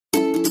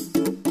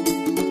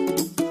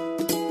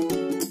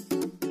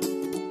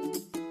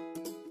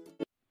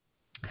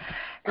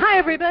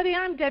everybody.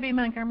 I'm Debbie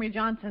Montgomery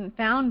Johnson,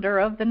 founder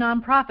of the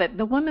nonprofit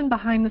The Woman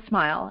Behind the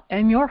Smile,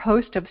 and your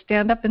host of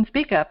Stand Up and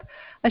Speak Up,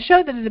 a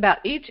show that is about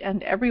each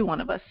and every one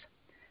of us.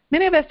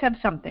 Many of us have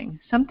something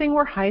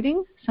we're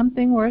hiding,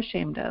 something we're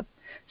ashamed of,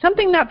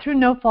 something that through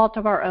no fault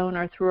of our own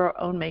or through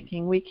our own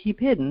making we keep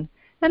hidden,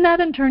 and that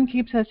in turn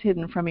keeps us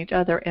hidden from each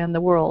other and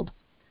the world.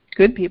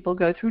 Good people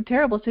go through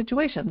terrible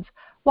situations.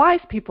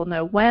 Wise people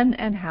know when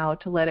and how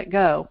to let it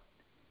go.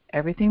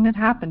 Everything that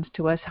happens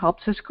to us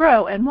helps us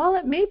grow, and while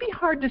it may be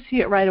hard to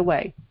see it right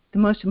away, the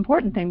most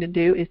important thing to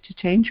do is to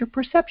change your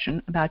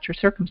perception about your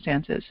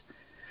circumstances.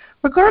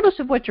 Regardless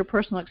of what your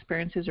personal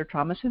experiences or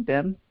traumas have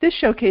been, this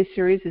showcase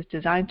series is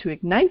designed to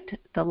ignite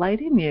the light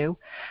in you,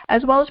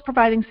 as well as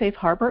providing safe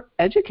harbor,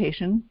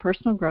 education,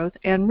 personal growth,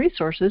 and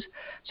resources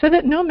so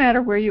that no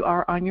matter where you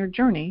are on your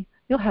journey,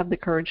 you'll have the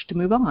courage to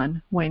move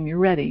on when you're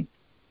ready.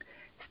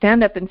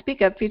 Stand Up and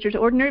Speak Up features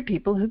ordinary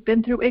people who've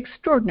been through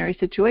extraordinary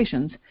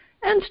situations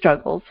and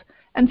struggles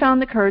and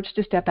found the courage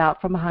to step out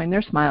from behind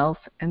their smiles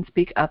and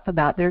speak up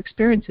about their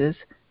experiences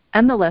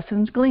and the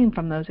lessons gleaned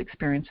from those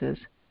experiences.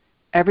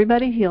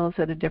 Everybody heals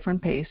at a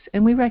different pace,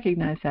 and we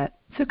recognize that.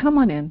 So come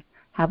on in,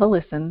 have a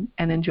listen,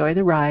 and enjoy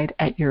the ride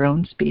at your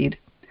own speed.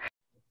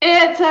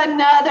 It's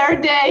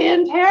another day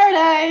in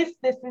paradise.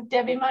 This is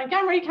Debbie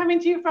Montgomery coming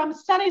to you from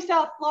sunny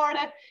South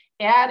Florida,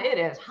 and it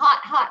is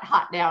hot, hot,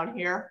 hot down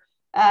here.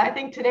 I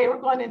think today we're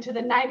going into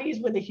the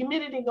 90s with the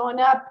humidity going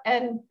up,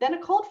 and then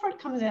a cold front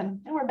comes in,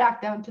 and we're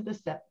back down to the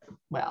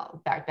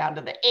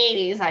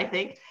 80s, I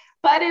think.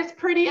 But it's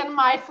pretty, and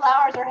my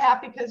flowers are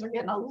happy because we're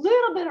getting a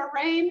little bit of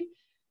rain,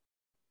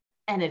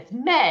 and it's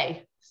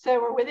May. So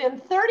we're within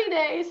 30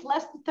 days,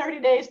 less than 30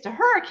 days to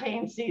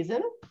hurricane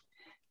season,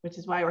 which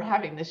is why we're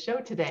having this show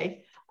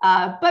today.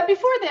 But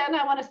before then,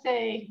 I want to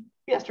say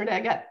yesterday I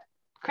got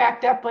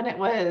cracked up when it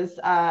was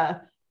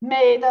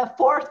May the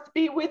 4th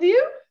be with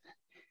you.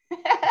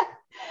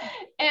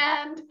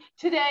 And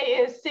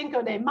today is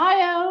Cinco de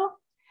Mayo,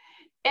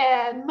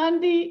 and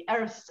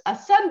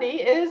Sunday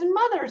is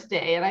Mother's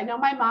Day. And I know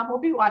my mom will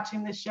be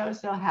watching this show,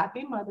 so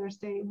happy Mother's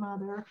Day,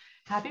 Mother.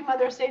 Happy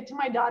Mother's Day to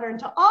my daughter and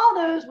to all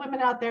those women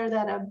out there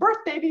that have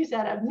birthed babies,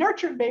 that have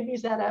nurtured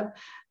babies, that have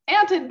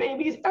aunted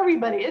babies,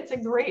 everybody. It's a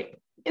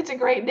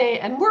great day,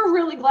 and we're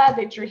really glad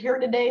that you're here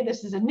today.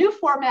 This is a new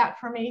format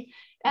for me,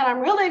 and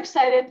I'm really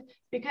excited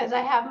because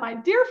I have my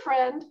dear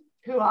friend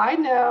who I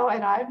know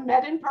and I've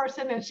met in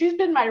person, and she's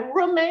been my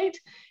roommate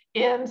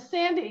in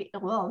in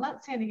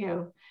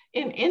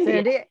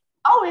India.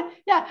 All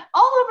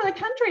over the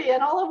country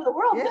and all over the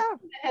world. Yeah.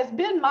 This has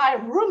been my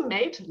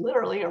roommate,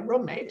 literally a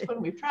roommate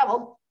when we've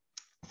traveled.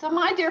 So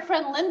my dear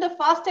friend, Linda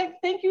Fostek,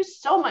 thank you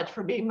so much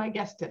for being my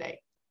guest today.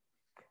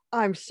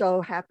 I'm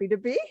so happy to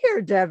be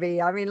here,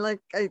 Debbie. I mean,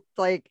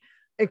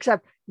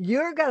 except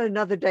you've got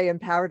another day in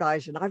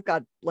paradise, and I've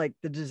got like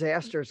the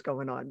disasters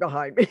going on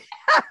behind me.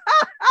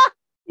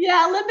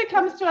 Yeah, Linda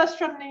comes to us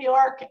from New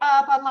York,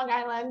 up on Long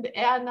Island,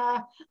 and I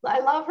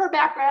love her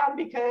background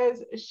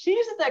because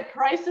she's the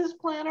crisis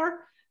planner,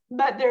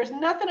 but there's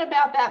nothing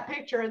about that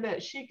picture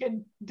that she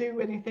could do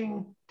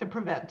anything to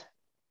prevent.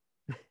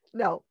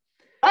 No,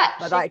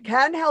 but I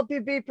can help you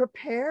be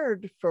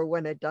prepared for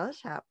when it does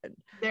happen.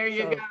 There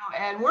you go,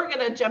 and we're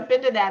going to jump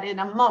into that in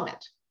a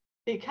moment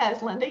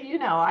because, Linda, you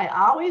know, I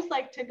always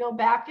like to go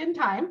back in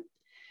time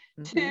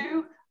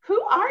to who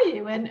are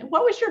you and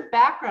what was your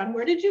background?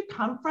 Where did you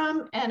come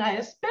from? And I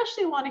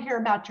especially want to hear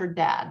about your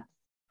dad.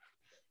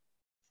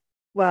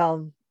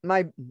 Well,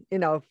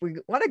 if we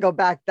want to go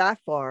back that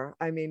far,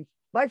 I mean,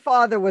 my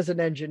father was an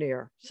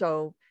engineer.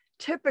 So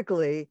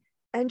typically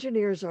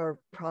engineers are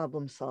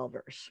problem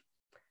solvers.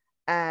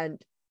 And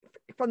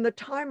from the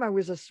time I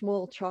was a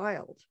small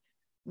child,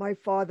 my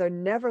father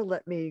never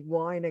let me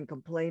whine and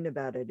complain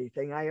about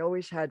anything. I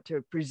always had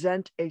to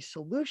present a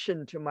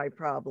solution to my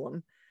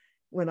problem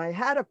when I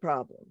had a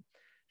problem.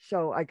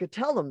 So I could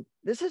tell him,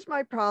 this is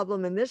my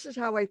problem and this is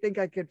how I think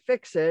I could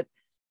fix it.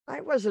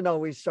 I wasn't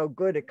always so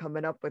good at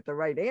coming up with the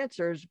right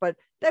answers, but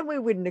then we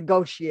would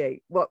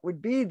negotiate what would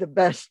be the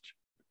best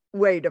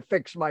way to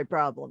fix my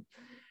problem.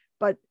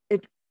 But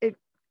it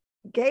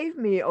gave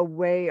me a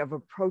way of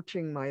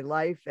approaching my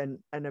life and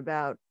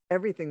about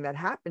everything that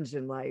happens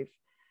in life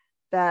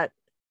that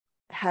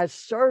has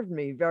served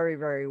me very,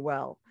 very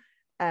well.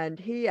 And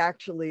he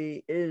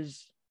actually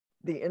is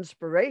the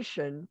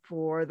inspiration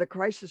for the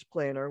crisis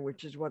planner,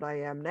 which is what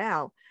I am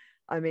now.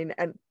 I mean,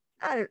 and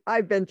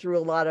I've been through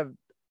a lot of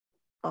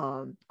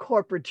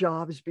corporate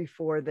jobs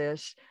before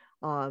this.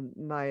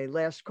 My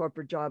last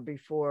corporate job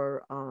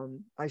before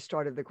I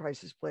started the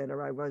crisis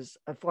planner, I was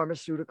a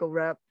pharmaceutical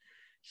rep.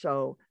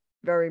 So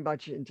very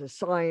much into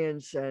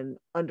science and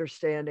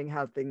understanding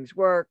how things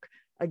work.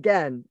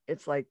 Again,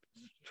 it's like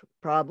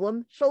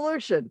problem,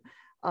 solution.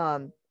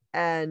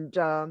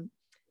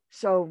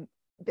 So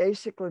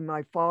basically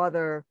my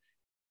father,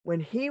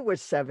 when he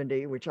was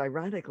 70, which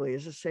ironically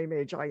is the same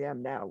age I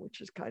am now, which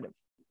is kind of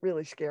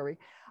really scary,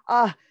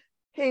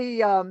 he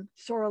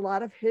saw a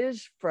lot of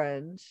his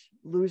friends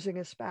losing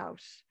a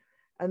spouse.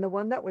 And the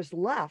one that was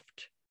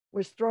left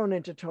was thrown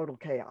into total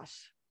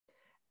chaos.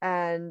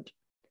 And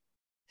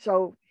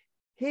So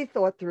he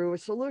thought through a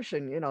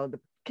solution. The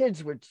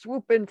kids would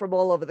swoop in from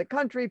all over the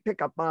country,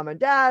 pick up mom and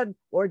dad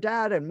or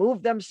dad and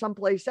move them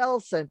someplace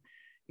else. And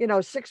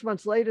 6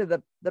 months later,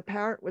 the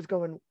parent was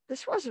going,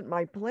 this wasn't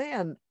my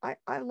plan.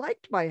 I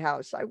liked my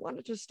house. I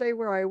wanted to stay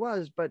where I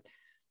was, but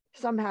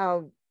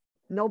somehow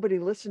nobody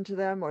listened to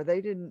them, or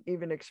they didn't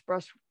even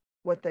express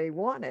what they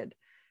wanted.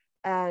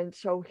 And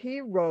so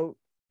he wrote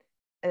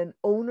an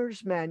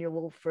owner's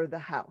manual for the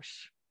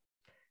house,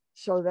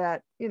 so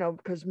that,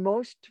 because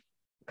most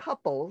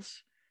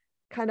couples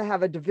kind of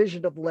have a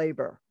division of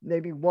labor.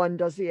 Maybe one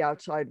does the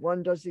outside,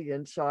 one does the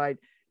inside.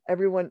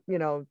 Everyone,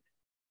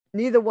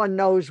 neither one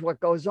knows what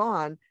goes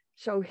on.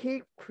 So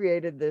he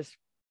created this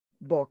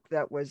book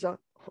that was a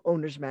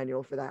owner's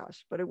manual for the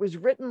house, but it was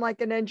written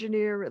like an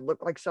engineer. It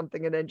looked like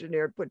something an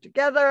engineer had put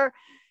together,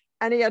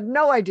 and he had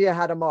no idea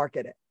how to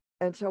market it.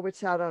 And so it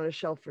sat on a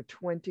shelf for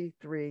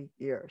 23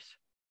 years.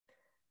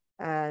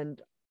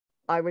 And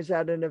I was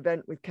at an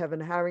event with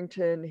Kevin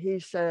Harrington. He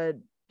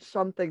said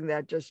something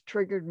that just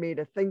triggered me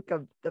to think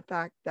of the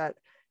fact that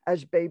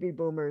as baby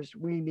boomers,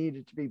 we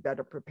needed to be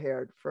better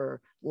prepared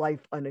for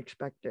life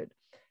unexpected.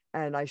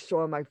 And I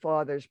saw my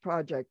father's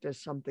project as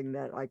something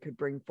that I could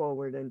bring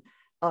forward and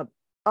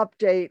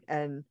update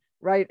and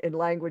write in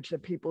language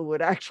that people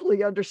would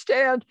actually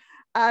understand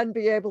and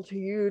be able to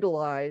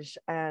utilize.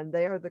 And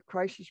there, the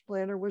crisis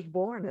planner was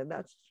born. And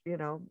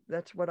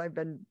that's what I've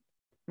been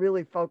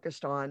really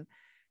focused on.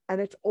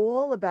 And it's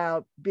all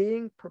about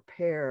being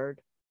prepared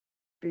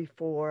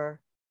before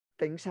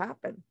things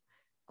happen.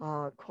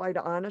 Quite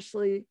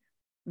honestly,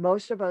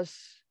 most of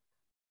us,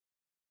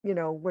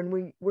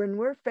 when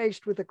we're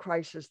faced with a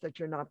crisis that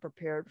you're not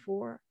prepared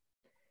for,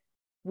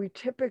 we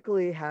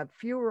typically have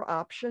fewer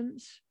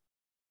options,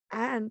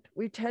 and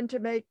we tend to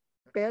make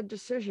bad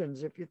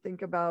decisions. If you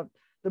think about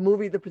the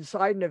movie The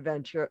Poseidon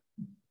Adventure,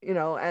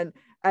 and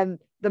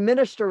the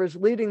minister is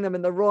leading them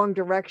in the wrong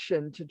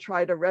direction to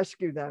try to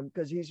rescue them,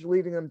 because he's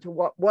leading them to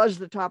what was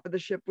the top of the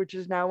ship, which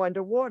is now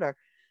underwater.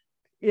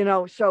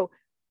 So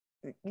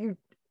in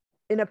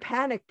a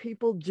panic,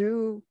 people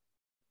do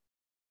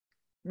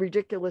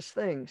ridiculous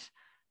things.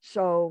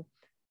 So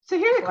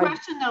here's a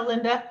question though,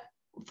 Linda.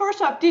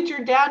 First off, did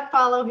your dad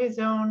follow his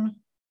own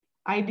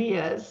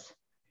ideas?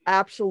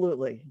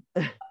 Absolutely.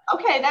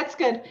 Okay, that's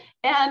good.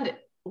 And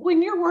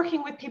when you're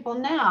working with people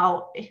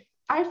now,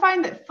 I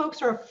find that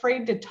folks are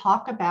afraid to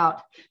talk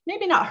about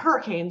maybe not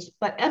hurricanes,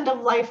 but end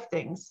of life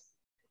things.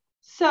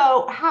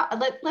 So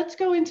let's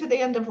go into the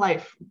end of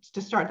life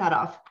to start that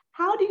off.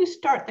 How do you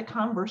start the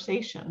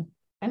conversation,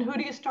 and who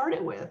do you start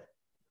it with?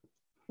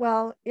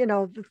 Well,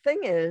 the thing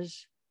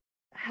is,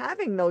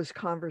 having those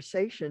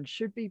conversations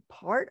should be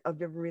part of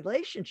the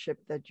relationship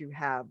that you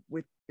have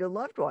with your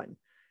loved one.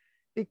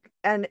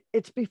 And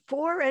it's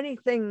before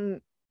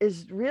anything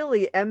is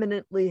really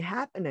eminently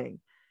happening.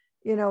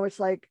 It's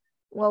like,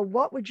 well,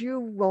 what would you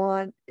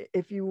want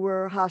if you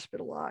were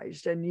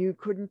hospitalized and you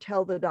couldn't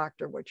tell the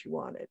doctor what you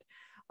wanted?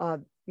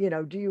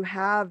 Do you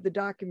have the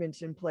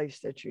documents in place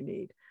that you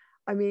need?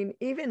 I mean,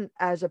 even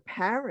as a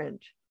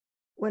parent,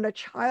 when a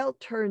child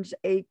turns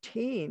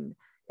 18,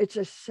 it's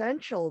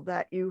essential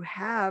that you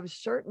have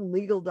certain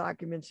legal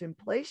documents in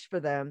place for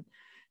them,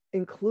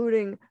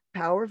 including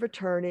power of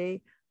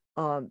attorney,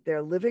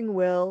 their living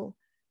will,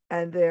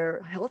 and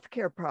their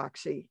healthcare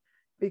proxy.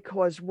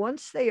 Because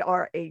once they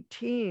are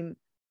 18,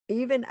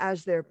 even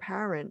as their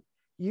parent,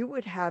 you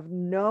would have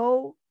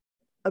no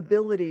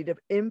ability to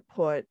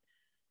input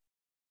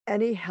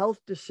any health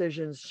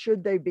decisions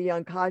should they be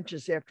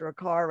unconscious after a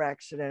car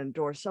accident,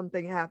 or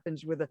something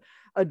happens with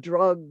a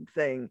drug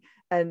thing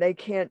and they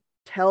can't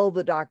tell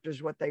the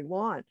doctors what they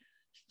want.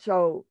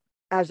 So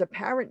as a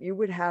parent, you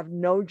would have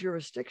no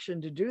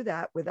jurisdiction to do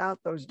that without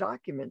those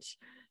documents.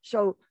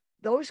 So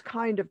those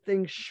kind of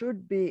things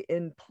should be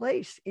in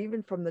place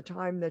even from the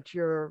time that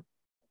you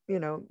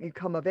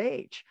come of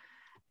age.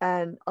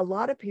 And a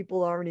lot of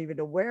people aren't even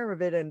aware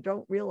of it and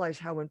don't realize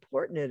how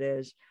important it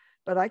is.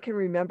 But I can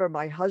remember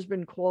my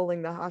husband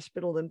calling the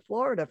hospital in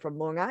Florida from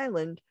Long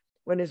Island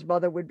when his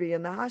mother would be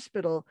in the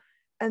hospital,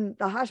 and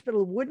the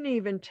hospital wouldn't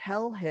even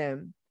tell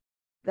him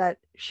that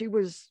she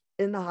was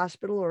in the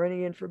hospital or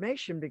any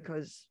information,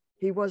 because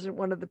he wasn't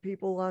one of the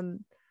people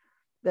on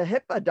the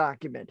HIPAA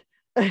document.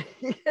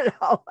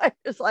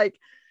 It's like,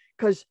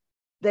 because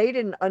they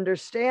didn't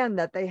understand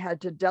that they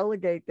had to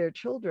delegate their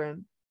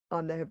children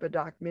on the HIPAA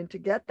document to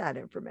get that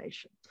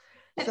information.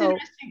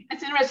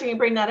 It's interesting you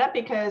bring that up,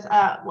 because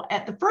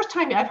at the first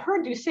time I've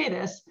heard you say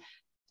this,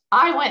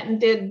 I went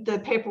and did the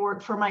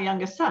paperwork for my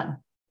youngest son,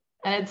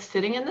 and it's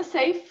sitting in the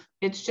safe.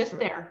 It's just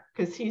there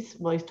because he's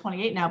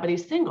 28 now, but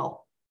he's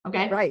single.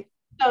 Okay. Right.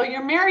 So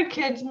your married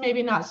kids,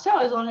 maybe not so,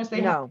 as long as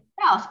they have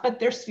a house, but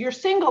there's your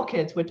single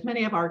kids, which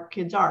many of our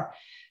kids are.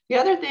 The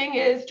other thing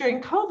is,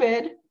 during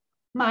COVID,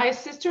 my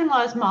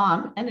sister-in-law's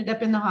mom ended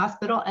up in the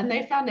hospital, and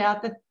they found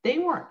out that they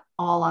weren't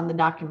all on the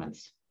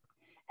documents.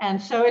 And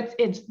so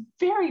it's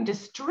very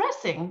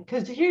distressing,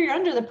 because here you're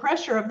under the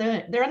pressure of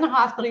they're in the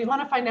hospital, you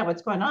want to find out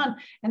what's going on,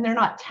 and they're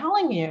not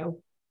telling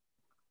you.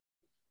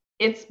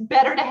 it's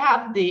better to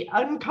have the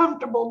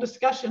uncomfortable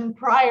discussion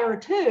prior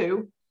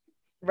to,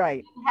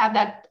 right. have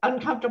that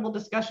uncomfortable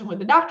discussion with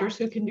the doctors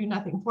who can do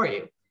nothing for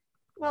you.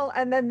 Well,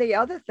 and then the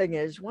other thing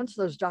is, once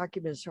those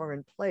documents are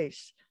in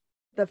place,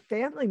 the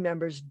family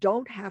members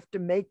don't have to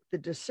make the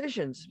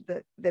decisions.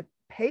 The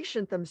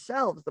patient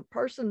themselves, the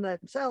person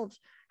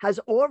themselves, has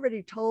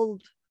already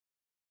told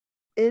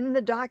in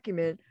the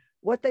document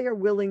what they are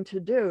willing to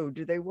do.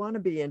 Do they want to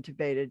be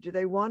intubated? Do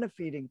they want a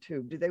feeding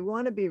tube? Do they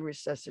want to be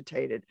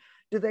resuscitated?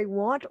 Do they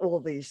want all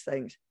these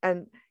things?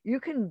 And you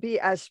can be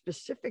as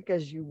specific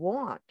as you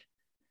want.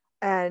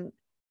 And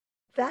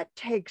that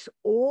takes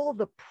all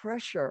the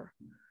pressure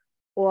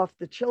off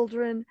the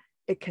children.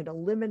 It can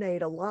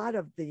eliminate a lot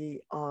of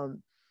the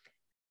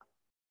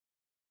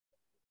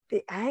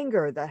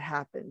anger that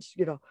happens,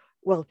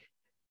 well,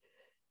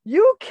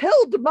 you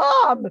killed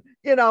mom,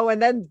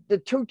 and then the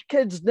two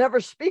kids never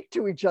speak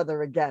to each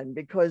other again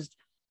because,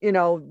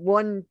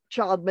 one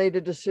child made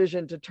a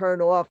decision to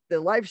turn off the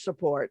life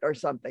support or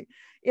something.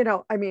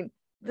 I mean,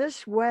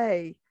 this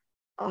way,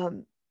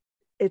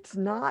 it's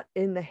not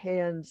in the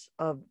hands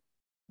of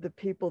the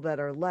people that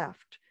are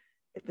left.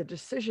 The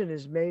decision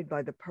is made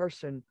by the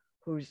person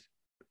who's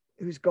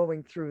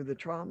going through the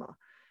trauma.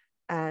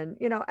 And,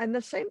 and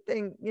the same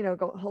thing,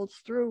 holds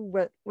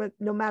through with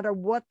no matter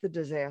what the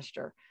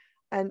disaster.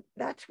 And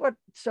that's what's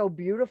so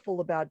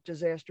beautiful about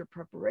disaster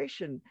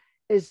preparation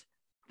is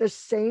the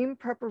same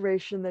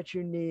preparation that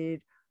you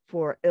need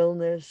for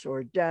illness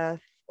or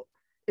death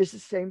is the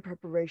same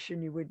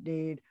preparation you would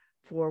need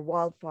for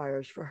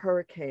wildfires, for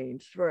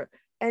hurricanes, for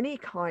any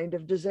kind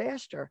of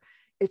disaster.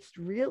 It's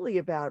really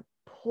about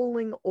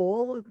pulling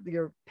all of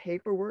your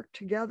paperwork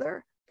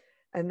together.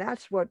 And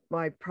that's what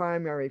my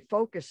primary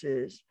focus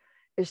is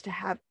to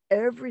have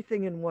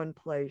everything in one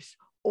place,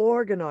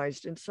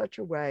 organized in such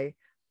a way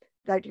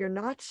that you're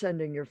not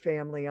sending your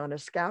family on a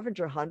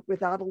scavenger hunt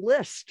without a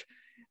list,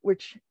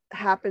 which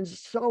happens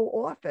so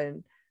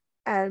often.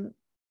 And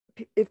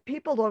if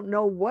people don't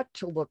know what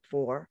to look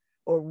for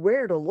or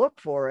where to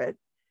look for it,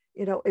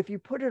 if you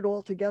put it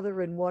all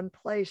together in one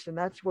place, and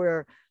that's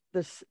where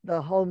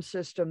the home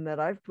system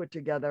that I've put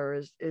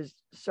together is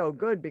so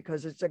good,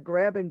 because it's a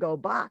grab and go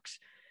box.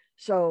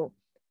 So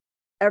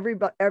every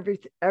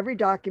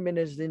document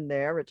is in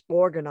there, it's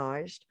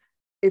organized.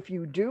 If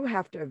you do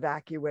have to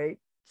evacuate,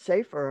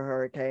 say for a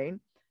hurricane,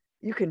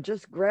 you can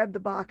just grab the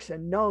box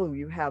and know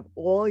you have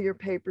all your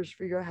papers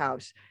for your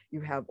house,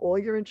 you have all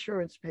your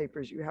insurance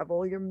papers, you have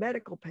all your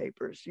medical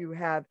papers, you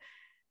have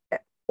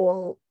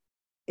all,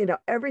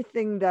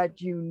 everything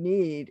that you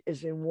need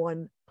is in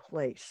one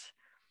place.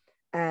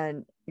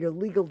 And your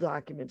legal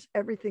documents,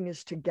 everything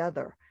is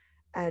together,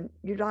 and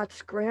you're not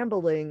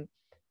scrambling,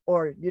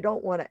 or you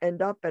don't want to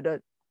end up at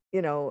a,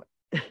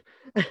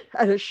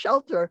 at a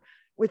shelter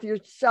with your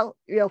cell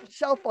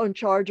phone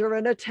charger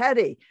and a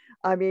teddy.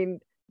 I mean,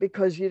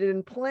 because you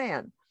didn't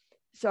plan.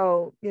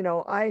 So,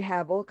 I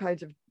have all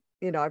kinds of,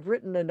 I've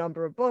written a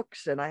number of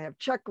books, and I have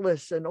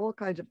checklists and all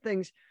kinds of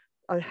things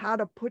on how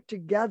to put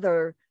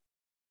together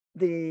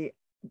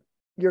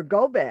your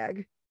go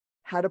bag,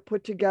 how to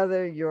put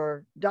together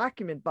your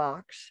document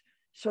box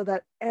so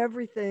that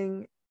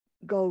everything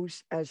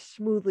goes as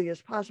smoothly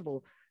as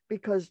possible.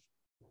 Because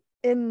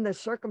in the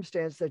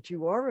circumstance that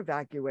you are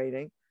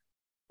evacuating,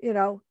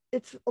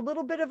 it's a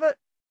little bit of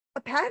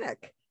a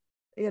panic,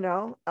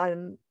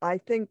 and I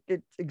think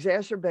it's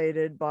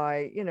exacerbated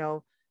by,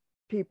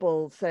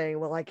 people saying,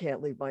 well, I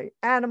can't leave my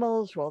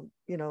animals. Well,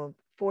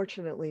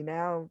 fortunately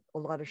now a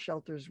lot of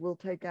shelters will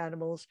take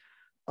animals.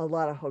 A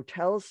lot of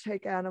hotels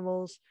take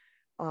animals.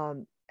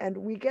 And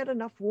we get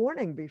enough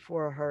warning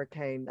before a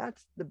hurricane.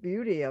 That's the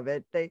beauty of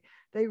it. They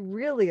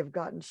really have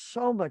gotten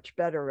so much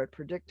better at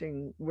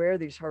predicting where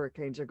these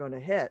hurricanes are going to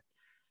hit,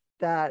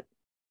 that,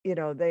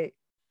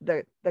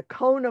 the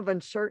cone of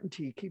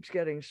uncertainty keeps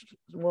getting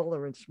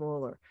smaller and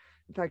smaller.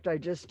 In fact, I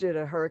just did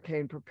a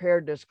hurricane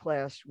preparedness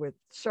class with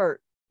CERT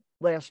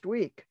last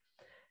week.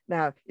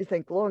 Now, you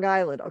think Long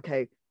Island,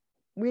 okay,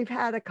 we've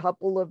had a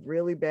couple of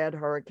really bad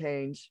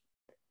hurricanes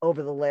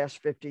over the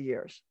last 50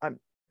 years. A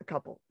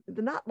couple.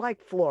 They're not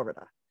like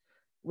Florida,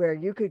 where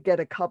you could get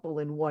a couple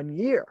in 1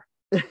 year.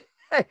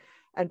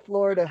 And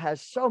Florida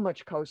has so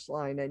much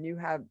coastline, and you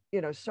have,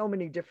 so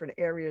many different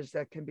areas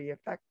that can be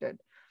affected.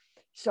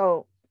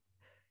 So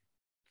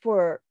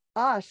for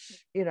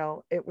us,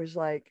 it was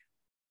like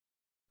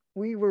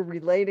we were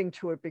relating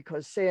to it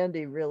because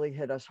Sandy really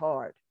hit us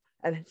hard.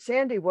 And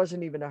Sandy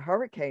wasn't even a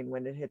hurricane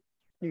when it hit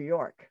New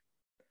York,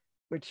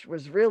 which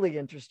was really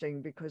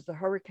interesting because the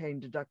hurricane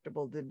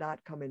deductible did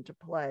not come into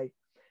play,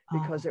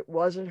 because it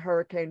wasn't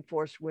hurricane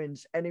force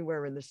winds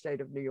anywhere in the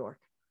state of New York.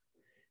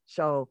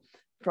 So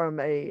from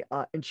a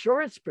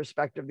insurance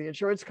perspective, the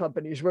insurance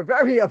companies were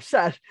very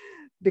upset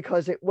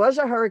because it was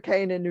a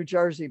hurricane in New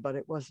Jersey, but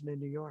it wasn't in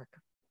New York.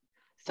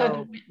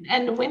 So,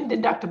 and the wind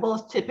deductible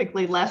is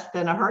typically less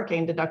than a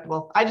hurricane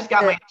deductible. I just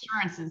got my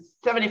insurance is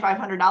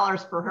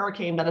 $7,500 for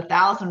hurricane, but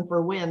 $1,000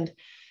 for wind.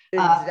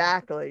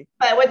 Exactly.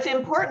 But what's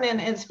important, and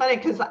it's funny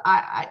because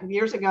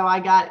years ago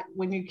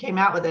when you came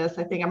out with this,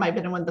 I think I might have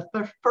been one of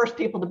the first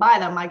people to buy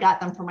them. I got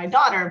them for my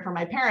daughter and for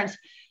my parents.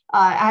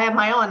 I have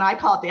my own. I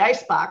call it the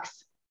ice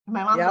box. And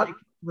my mom's like,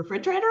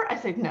 refrigerator? I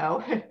said,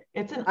 no,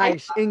 it's an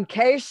ice box. In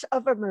case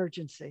of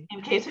emergency.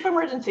 In case of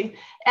emergency.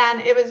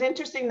 And it was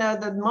interesting though,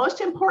 the most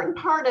important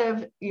part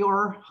of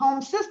your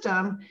home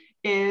system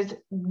is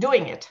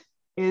doing it,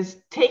 is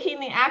taking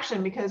the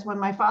action. Because when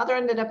my father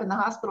ended up in the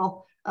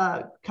hospital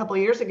a couple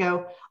of years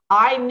ago,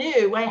 I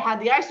knew I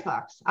had the ice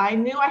box. I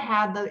knew I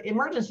had the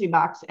emergency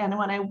box. And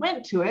when I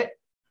went to it,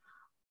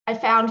 I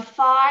found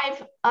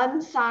 5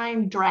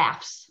 unsigned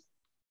drafts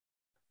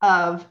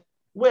of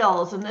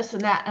wills and this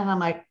and that. And I'm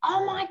like,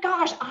 oh my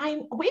gosh,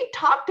 we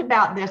talked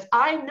about this.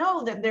 I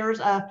know that there's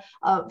a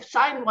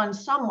signed one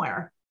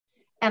somewhere.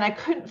 And I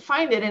couldn't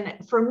find it.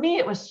 And for me,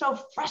 it was so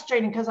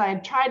frustrating because I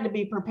had tried to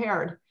be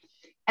prepared.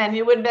 And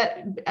you would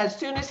bet as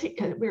soon as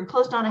we were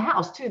closed on a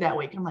house too that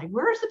week. I'm like,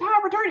 where's the power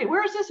of attorney?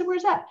 Where is this and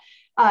where's that?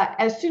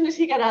 As soon as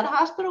he got out of the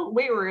hospital,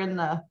 we were in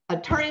the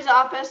attorney's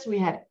office. We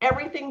had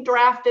everything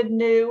drafted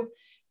new.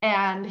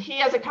 And he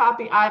has a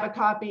copy. I have a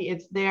copy.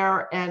 It's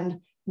there. And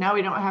now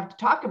we don't have to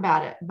talk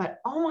about it. But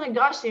oh my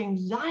gosh, the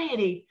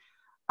anxiety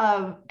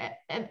of,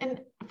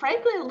 and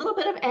frankly, a little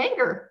bit of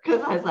anger,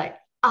 because I was like,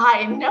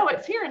 I know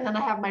it's here. And then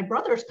I have my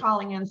brothers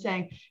calling in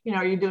saying,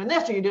 are you doing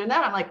this? Are you doing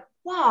that? I'm like,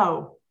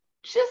 whoa,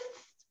 just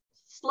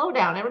slow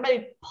down.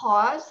 Everybody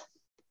pause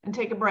and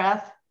take a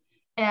breath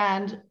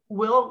and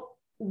we'll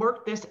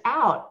work this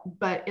out.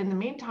 But in the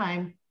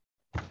meantime,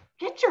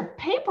 get your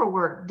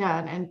paperwork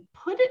done and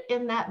put it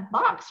in that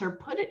box or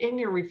put it in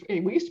your,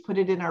 we used to put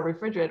it in our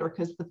refrigerator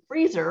because the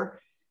freezer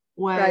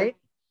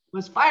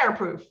was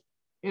fireproof,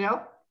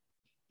 Yep.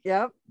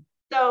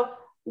 So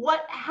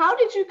how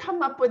did you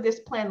come up with this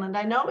plan, Linda?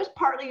 I know it was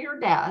partly your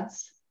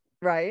dad's.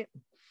 Right.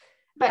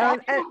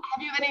 But have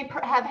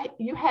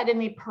you had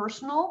any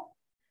personal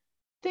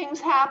things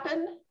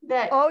happen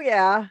that? Oh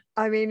yeah.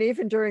 I mean,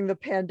 even during the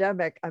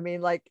pandemic, I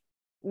mean, like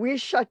we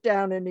shut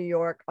down in New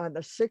York on the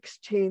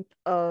 16th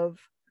of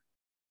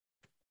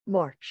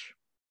March.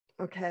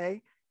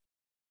 Okay.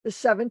 The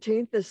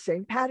 17th is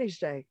St. Patty's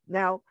Day.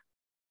 Now,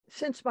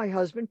 since my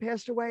husband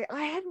passed away,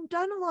 I hadn't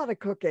done a lot of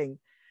cooking.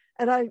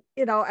 And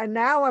and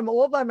now I'm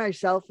all by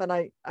myself. And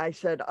I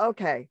said,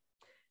 okay.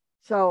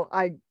 So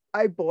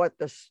I bought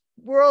the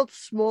world's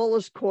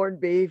smallest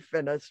corned beef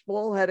and a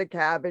small head of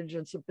cabbage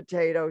and some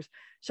potatoes.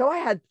 So I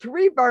had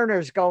 3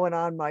 burners going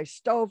on my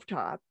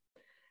stovetop.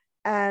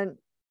 And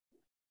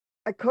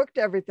I cooked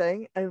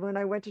everything. And when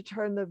I went to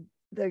turn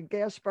the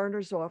gas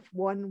burners off,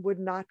 one would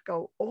not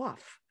go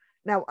off.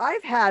 Now,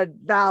 I've had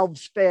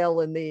valves fail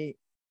in the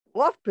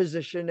off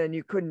position and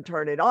you couldn't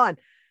turn it on.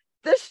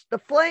 The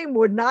flame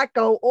would not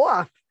go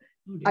off.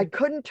 Mm-hmm. I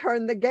couldn't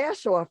turn the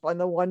gas off on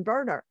the one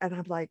burner. And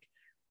I'm like,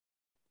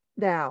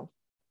 now,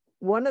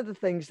 one of the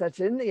things that's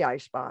in the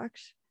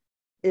icebox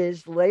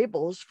is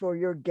labels for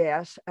your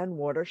gas and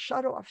water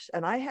shutoffs.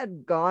 And I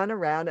had gone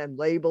around and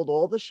labeled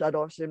all the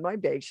shutoffs in my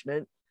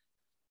basement,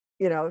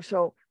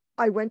 so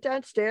I went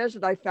downstairs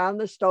and I found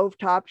the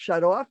stovetop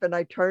shut off and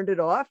I turned it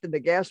off and the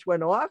gas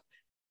went off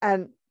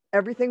and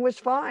everything was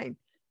fine.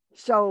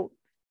 So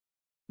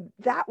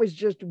that was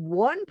just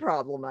one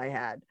problem I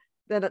had.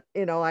 Then,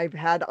 I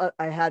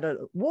had a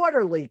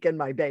water leak in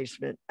my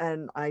basement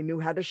and I knew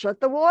how to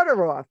shut the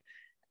water off.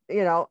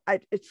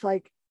 It's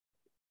like,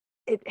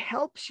 it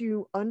helps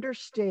you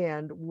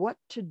understand what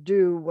to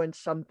do when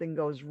something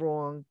goes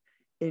wrong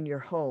in your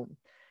home.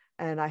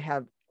 And I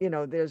have,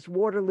 there's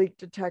water leak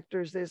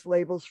detectors, there's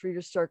labels for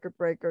your circuit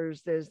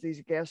breakers, there's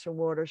these gas and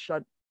water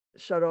shut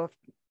off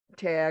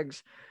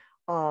tags.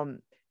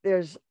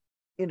 There's,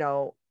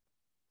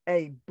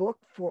 a book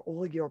for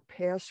all your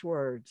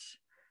passwords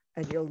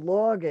and your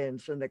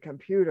logins in the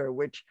computer,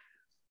 which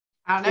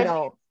I don't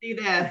know if you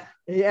can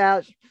see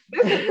this.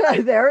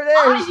 Yeah, there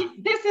it is.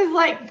 This is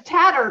like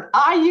tattered.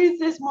 I use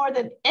this more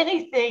than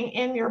anything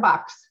in your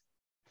box.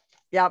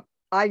 Yep,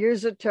 I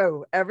use it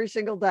too every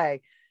single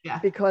day. Yeah.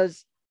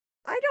 Because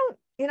I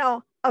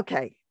don't,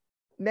 okay,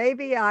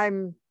 maybe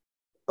I'm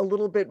a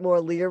little bit more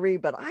leery,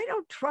 but I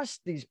don't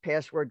trust these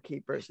password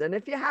keepers. And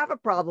if you have a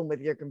problem with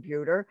your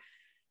computer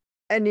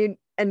and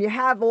you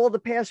have all the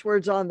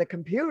passwords on the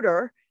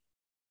computer,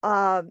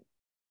 and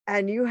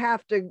you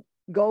have to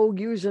go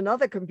use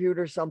another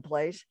computer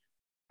someplace,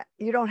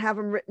 you don't have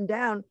them written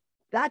down,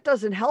 that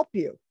doesn't help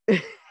you.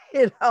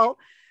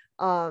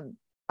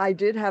 I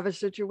did have a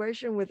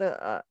situation with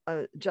a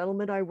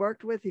gentleman I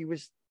worked with. He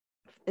was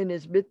in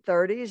his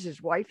mid-30s.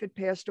 His wife had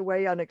passed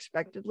away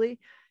unexpectedly.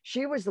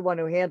 She was the one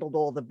who handled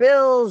all the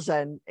bills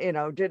and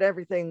did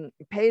everything,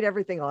 paid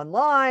everything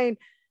online.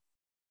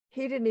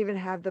 He didn't even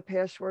have the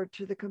password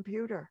to the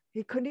computer.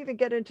 He couldn't even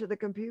get into the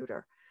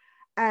computer,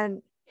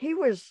 and he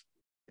was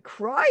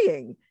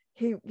crying.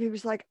 He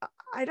was like,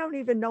 I don't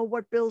even know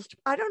what bills,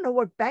 I don't know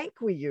what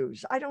bank we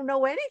use. I don't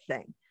know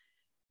anything,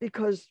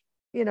 because,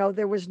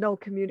 there was no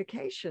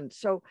communication.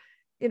 So,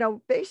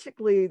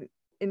 basically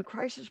in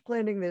crisis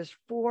planning, there's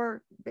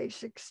 4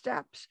 basic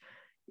steps.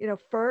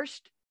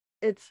 First,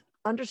 it's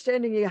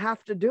understanding you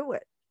have to do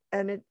it,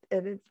 and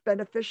it's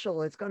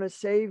beneficial. It's going to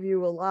save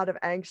you a lot of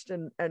angst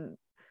and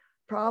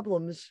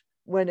problems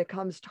when it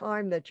comes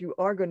time that you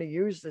are going to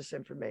use this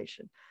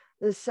information.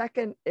 The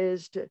second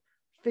is to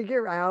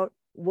figure out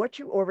what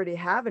you already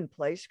have in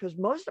place, because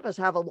most of us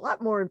have a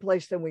lot more in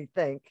place than we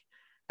think,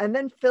 and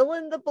then fill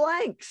in the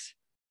blanks.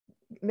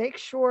 Make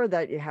sure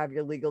that you have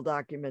your legal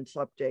documents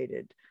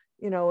updated.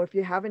 If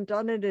you haven't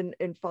done it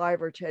in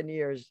 5 or 10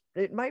 years,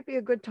 it might be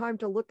a good time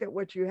to look at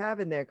what you have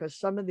in there, because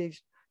some of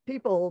these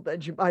people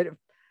that you might have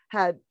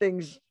had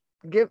things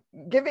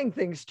giving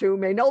things to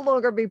may no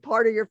longer be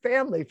part of your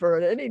family for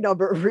any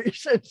number of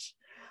reasons.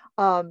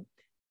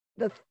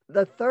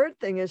 The third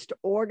thing is to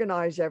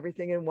organize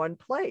everything in one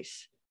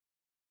place.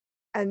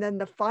 And then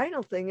the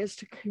final thing is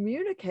to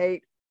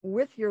communicate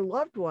with your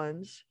loved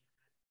ones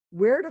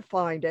where to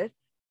find it.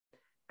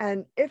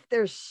 And if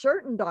there's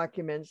certain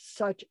documents,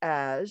 such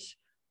as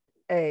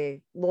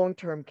a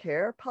long-term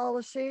care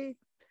policy,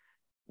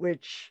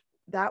 which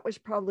that was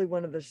probably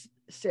one of the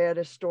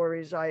saddest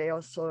stories I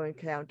also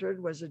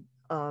encountered, was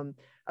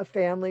a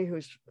family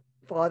whose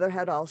father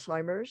had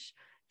Alzheimer's.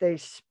 They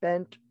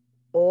spent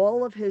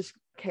all of his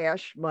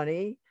cash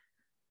money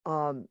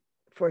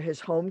for his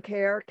home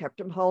care, kept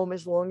him home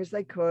as long as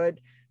they could,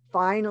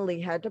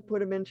 finally had to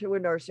put him into a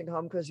nursing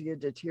home because he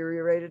had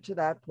deteriorated to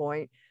that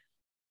point,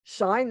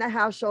 signed the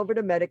house over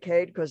to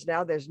Medicaid because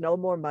now there's no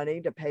more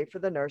money to pay for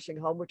the nursing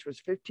home, which was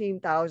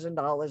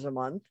 $15,000 a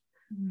month.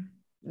 Mm-hmm.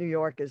 New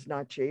York is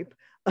not cheap.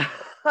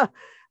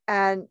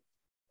 And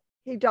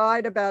he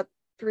died about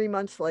 3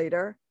 months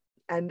later.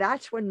 And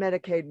that's when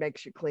Medicaid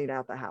makes you clean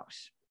out the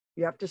house.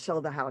 You have to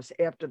sell the house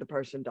after the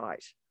person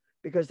dies,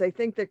 because they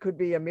think there could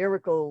be a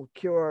miracle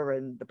cure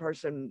and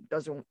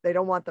they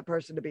don't want the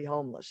person to be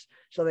homeless.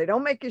 So they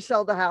don't make you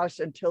sell the house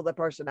until the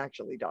person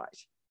actually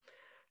dies,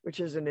 which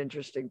is an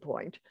interesting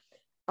point.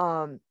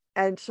 And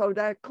so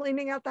they're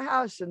cleaning out the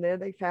house, and there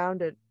they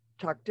found it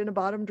tucked in a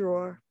bottom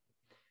drawer,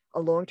 a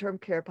long-term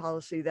care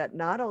policy that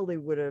not only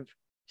would have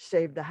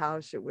saved the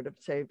house, it would have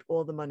saved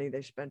all the money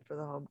they spent for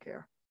the home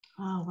care.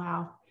 Oh,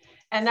 wow.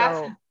 And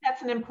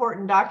that's an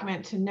important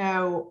document to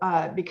know,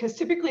 because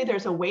typically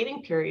there's a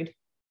waiting period.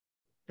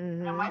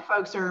 Mm-hmm. My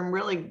folks are in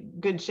really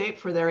good shape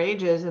for their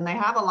ages, and they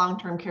have a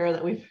long-term care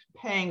that we've been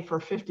paying for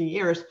 50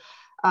 years.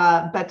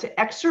 But to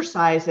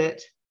exercise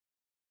it,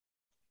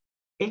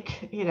 it's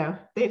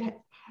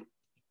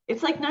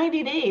like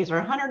 90 days or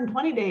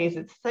 120 days.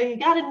 So you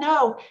got to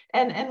know.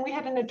 And we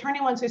had an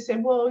attorney once who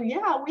said, well,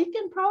 yeah, we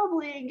can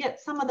probably get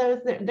some of those.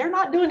 They're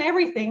not doing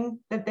everything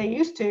that they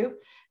used to.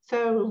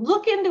 So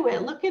look into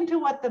it. Look into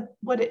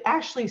what it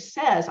actually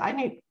says. I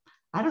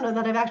don't know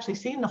that I've actually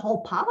seen the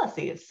whole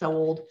policy. It's so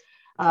old.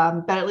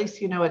 But at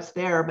least it's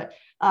there. But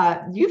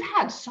you've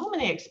had so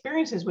many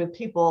experiences with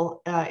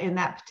people in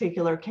that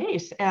particular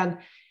case. And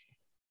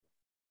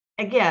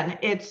again,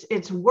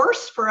 it's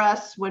worse for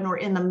us when we're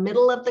in the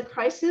middle of the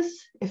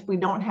crisis if we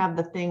don't have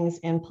the things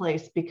in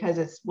place, because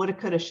it's woulda,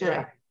 coulda,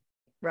 shoulda.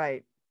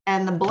 Right.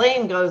 And the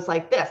blame goes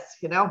like this,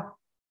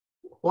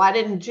 why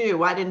didn't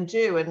you?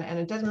 And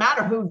it doesn't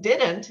matter who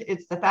didn't.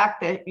 It's the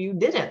fact that you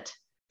didn't.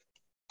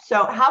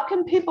 So how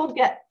can people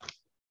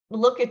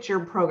look at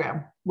your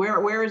program?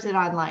 Where is it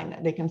online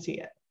that they can see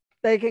it?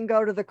 They can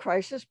go to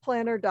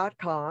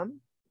thecrisisplanner.com,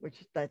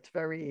 that's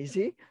very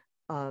easy.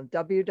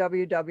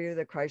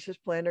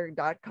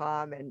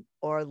 www.thecrisisplanner.com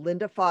or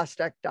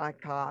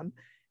lindafostek.com.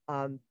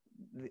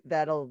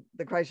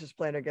 The Crisis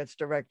Planner gets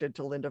directed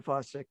to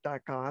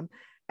lindafostek.com,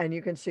 and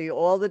you can see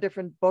all the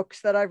different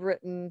books that I've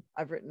written.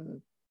 I've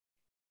written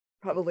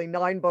probably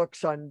 9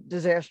 books on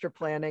disaster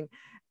planning,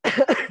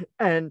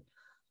 and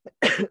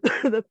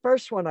the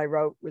first one I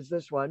wrote was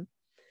this one,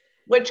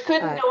 which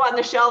couldn't go on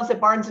the shelves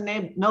at Barnes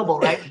and Noble,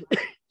 right?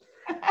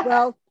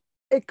 Well,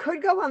 it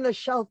could go on the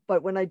shelf,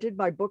 but when I did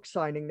my book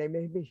signing, they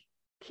made me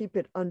keep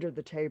it under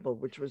the table,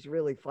 which was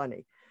really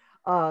funny.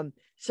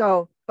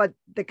 But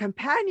the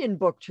companion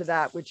book to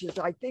that, which is,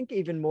 I think,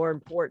 even more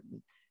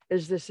important,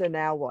 is this And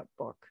Now What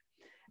book.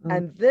 Mm-hmm.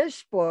 And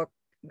this book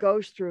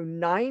goes through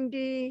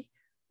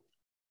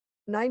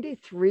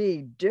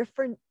 93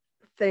 different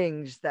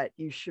things that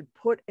you should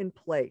put in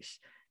place.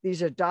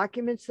 These are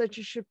documents that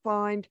you should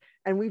find.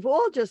 And we've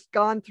all just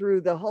gone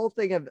through the whole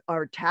thing of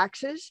our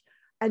taxes.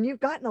 And you've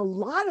gotten a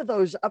lot of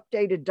those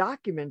updated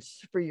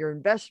documents for your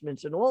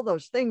investments and all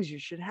those things. You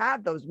should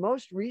have those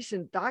most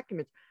recent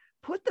documents,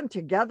 put them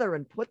together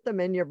and put them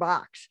in your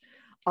box.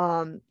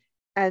 And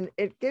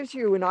it gives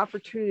you an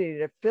opportunity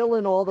to fill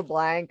in all the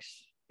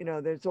blanks.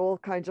 There's all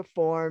kinds of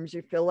forms.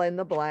 You fill in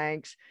the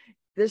blanks.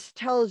 This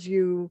tells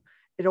you,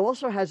 it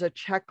also has a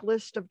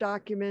checklist of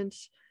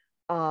documents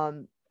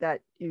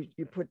that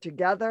you put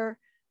together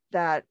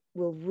that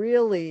will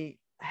really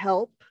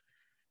help.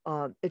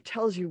 It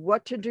tells you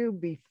what to do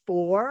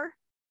before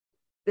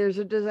there's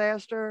a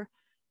disaster,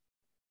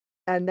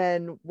 and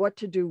then what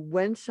to do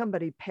when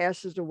somebody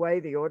passes away,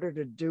 the order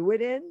to do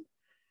it in.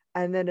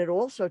 And then it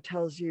also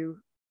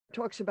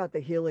talks about the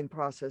healing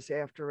process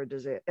after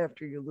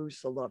you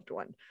lose a loved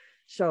one.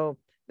 So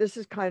this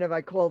is kind of,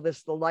 I call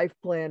this the life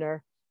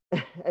planner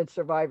and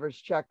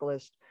survivor's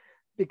checklist,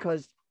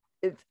 because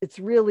it's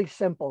really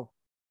simple.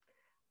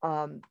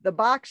 The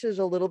box is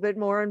a little bit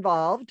more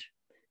involved,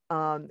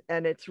 and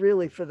it's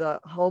really for the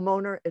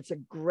homeowner. It's a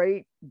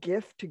great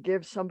gift to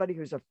give somebody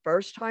who's a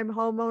first-time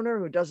homeowner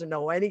who doesn't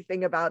know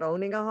anything about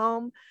owning a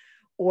home,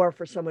 or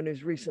for someone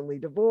who's recently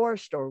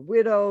divorced or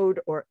widowed,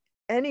 or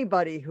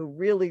anybody who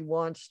really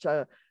wants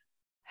to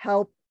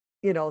help.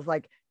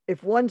 Like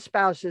if one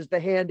spouse is the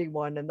handy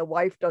one and the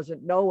wife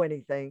doesn't know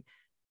anything,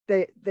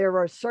 there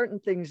are certain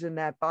things in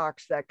that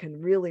box that can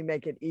really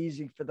make it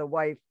easy for the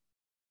wife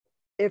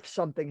if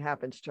something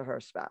happens to her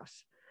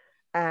spouse.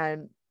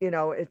 And,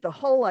 if the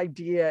whole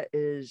idea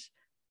is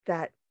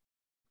that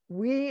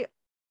we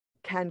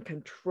can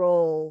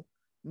control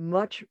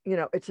much,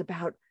 it's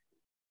about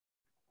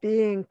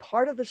being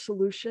part of the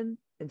solution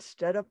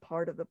instead of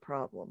part of the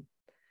problem.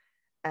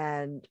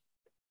 And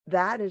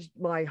that is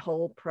my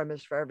whole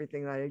premise for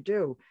everything that I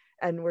do.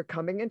 And we're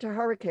coming into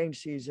hurricane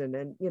season.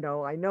 And,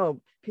 I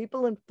know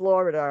people in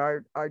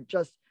Florida are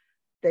just,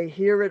 they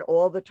hear it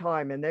all the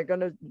time. And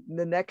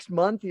the next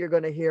month, you're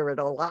going to hear it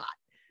a lot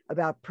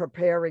about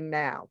preparing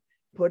now,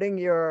 putting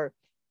your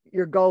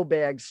go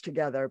bags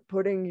together,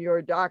 putting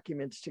your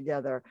documents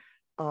together,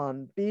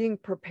 being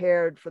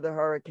prepared for the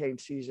hurricane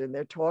season.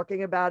 They're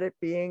talking about it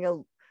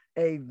being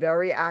a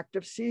very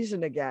active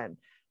season again.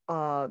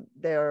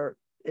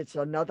 It's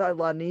another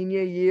La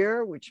Nina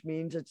year, which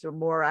means it's a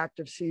more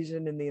active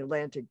season in the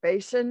Atlantic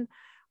Basin.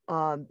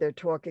 They're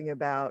talking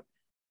about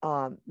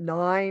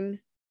 9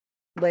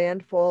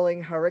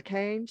 landfalling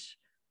hurricanes,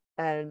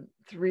 and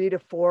 3 to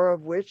 4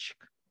 of which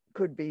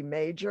could be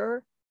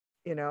major,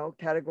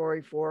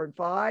 category 4 and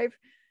 5.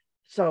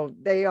 So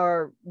they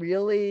are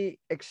really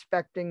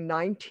expecting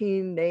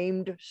 19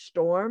 named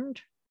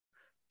storms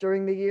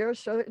during the year.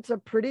 So it's a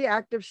pretty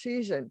active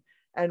season.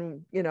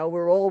 And,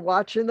 we're all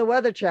watching the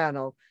Weather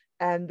Channel.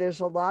 And there's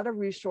a lot of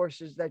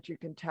resources that you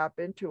can tap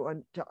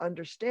into to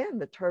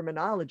understand the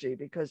terminology,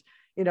 because,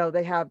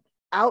 they have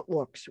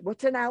outlooks.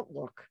 What's an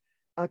outlook?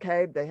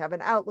 Okay, they have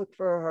an outlook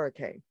for a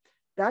hurricane.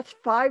 That's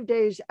 5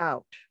 days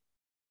out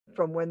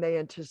from when they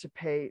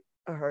anticipate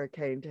a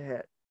hurricane to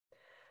hit.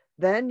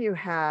 Then you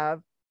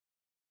have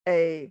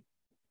a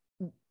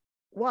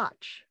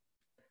watch.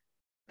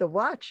 The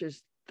watch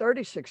is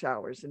 36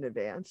 hours in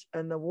advance,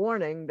 and the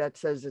warning that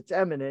says it's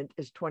imminent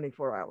is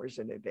 24 hours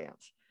in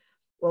advance.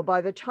 Well,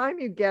 by the time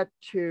you get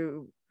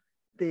to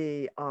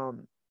a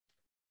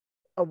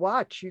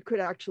watch, you could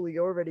actually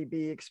already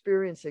be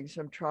experiencing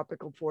some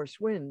tropical force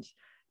winds,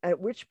 at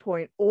which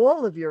point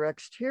all of your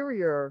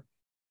exterior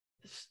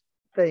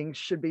things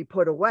should be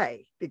put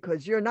away,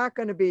 because you're not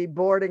going to be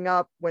boarding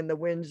up when the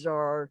winds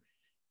are,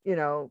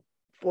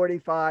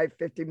 45,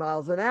 50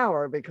 miles an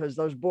hour, because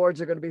those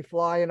boards are going to be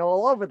flying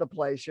all over the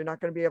place. You're not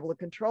going to be able to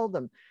control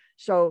them.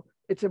 So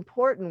it's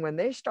important when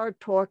they start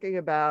talking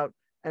about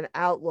an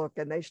outlook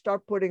and they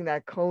start putting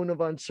that cone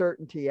of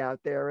uncertainty out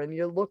there, and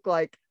you look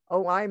like,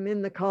 oh, I'm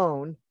in the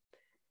cone,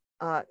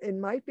 it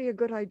might be a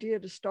good idea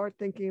to start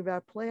thinking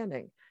about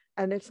planning.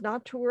 And it's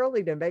not too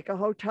early to make a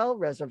hotel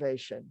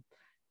reservation,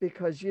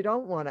 because you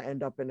don't want to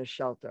end up in a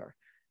shelter.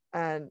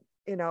 And,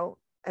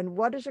 and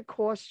what does it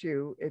cost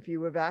you if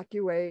you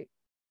evacuate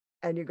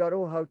and you go to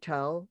a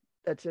hotel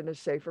that's in a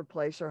safer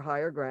place or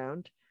higher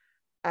ground,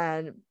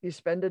 and you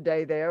spend a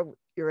day there?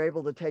 You're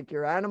able to take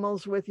your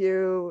animals with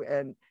you,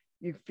 and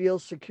you feel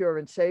secure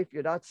and safe.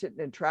 You're not sitting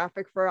in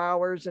traffic for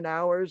hours and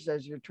hours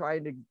as you're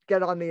trying to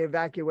get on the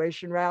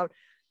evacuation route.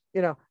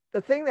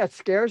 The thing that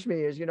scares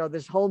me is,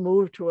 this whole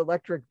move to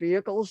electric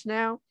vehicles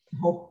now.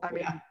 I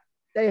mean,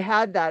 they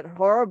had that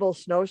horrible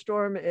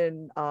snowstorm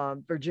in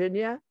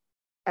Virginia,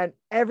 and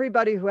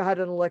everybody who had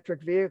an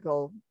electric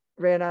vehicle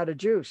ran out of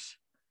juice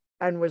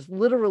and was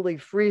literally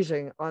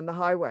freezing on the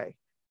highway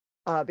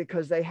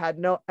because they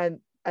had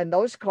and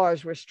those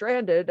cars were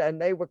stranded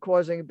and they were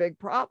causing big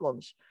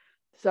problems.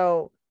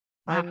 So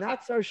I'm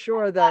not so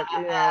sure that,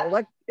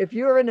 if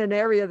you're in an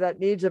area that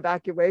needs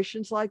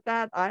evacuations like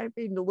that, I'd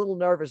be a little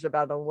nervous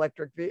about an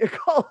electric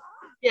vehicle.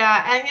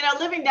 Yeah. And,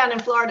 living down in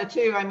Florida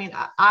too, I mean,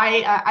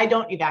 I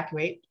don't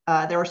evacuate.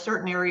 There are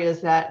certain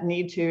areas that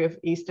need to,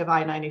 east of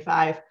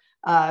I-95,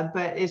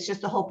 but it's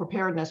just the whole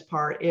preparedness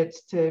part.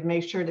 It's to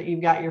make sure that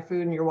you've got your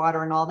food and your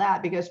water and all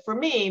that, because for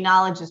me,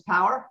 knowledge is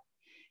power.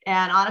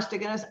 And honest to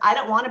goodness, I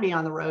don't want to be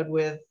on the road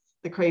with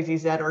the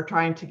crazies that are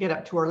trying to get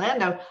up to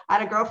Orlando. I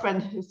had a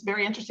girlfriend, it's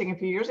very interesting, a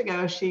few years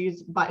ago, she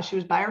was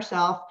by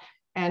herself,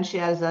 and she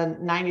has a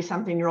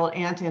 90-something-year-old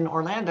aunt in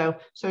Orlando.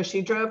 So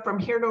she drove from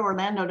here to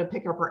Orlando to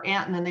pick up her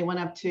aunt, and then they went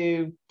up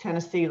to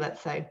Tennessee,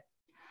 let's say.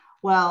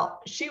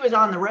 Well, she was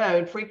on the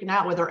road freaking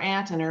out with her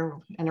aunt and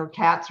her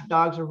cats or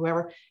dogs or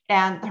whoever,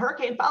 and the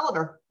hurricane followed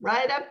her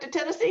right up to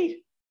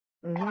Tennessee.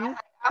 Mm-hmm.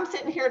 I'm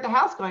sitting here at the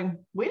house going,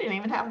 we didn't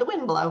even have the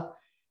wind blow.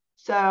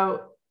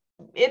 So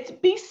it's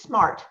be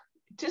smart.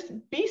 Just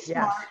be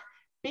smart,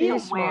 yes.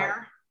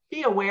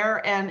 Be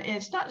aware. And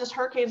it's not just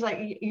hurricanes.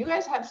 Like you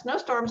guys have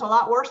snowstorms a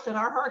lot worse than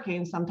our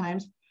hurricanes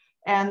sometimes.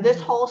 And this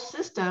whole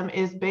system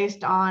is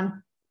based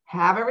on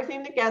have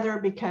everything together,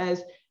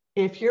 because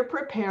if you're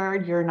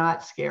prepared, you're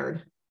not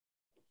scared.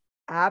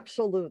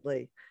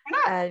 Absolutely. Why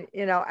not? And,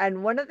 you know,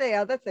 and one of the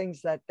other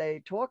things that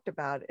they talked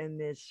about in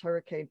this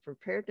hurricane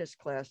preparedness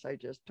class I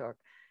just took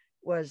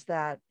was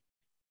that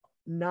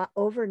not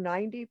over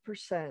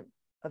 90%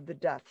 of the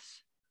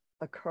deaths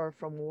occur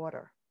from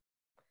water.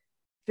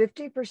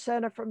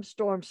 50% are from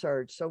storm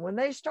surge. So when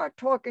they start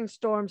talking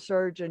storm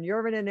surge and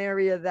you're in an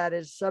area that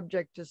is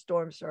subject to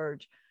storm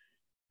surge,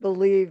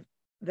 believe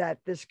that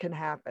this can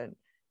happen.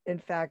 In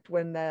fact,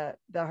 when the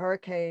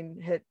hurricane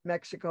hit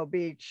Mexico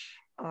Beach,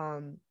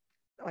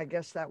 I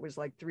guess that was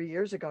like 3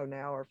 years ago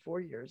now, or 4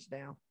 years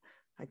now.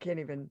 I can't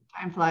even.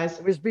 Time flies.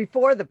 It was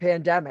before the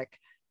pandemic.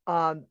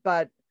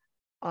 But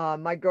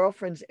my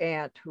girlfriend's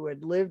aunt, who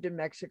had lived in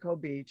Mexico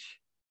Beach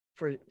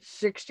for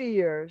 60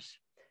 years,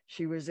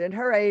 she was in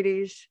her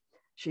 80s.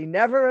 She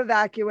never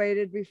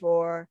evacuated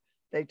before.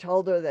 They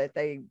told her that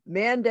they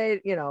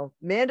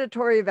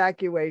mandatory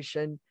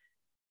evacuation.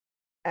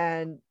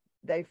 And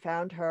they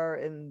found her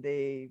in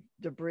the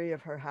debris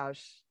of her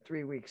house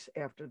 3 weeks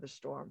after the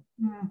storm.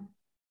 Mm.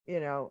 You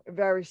know,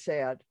 very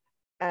sad.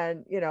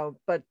 And, you know,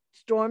 but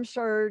storm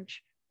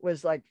surge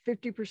was like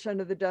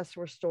 50% of the deaths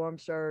were storm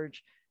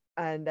surge.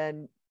 And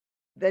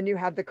then you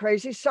have the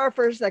crazy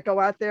surfers that go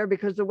out there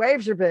because the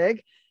waves are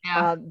big.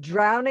 Yeah.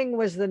 Drowning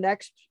was the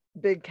next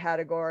big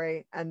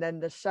category. And then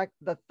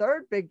the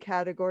third big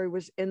category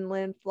was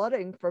inland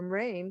flooding from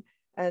rain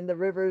and the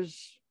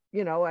rivers,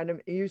 you know,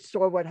 and you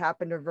saw what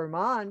happened to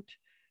Vermont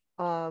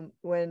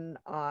when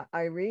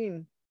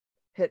Irene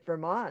hit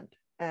Vermont.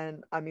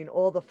 And I mean,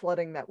 all the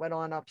flooding that went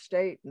on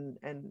upstate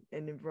and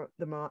in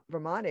the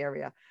Vermont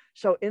area.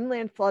 So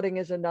inland flooding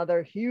is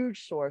another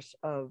huge source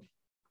of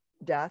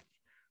death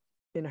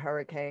in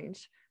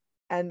hurricanes.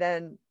 And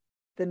then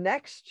the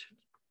next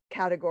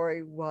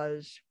category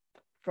was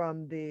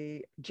from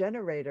the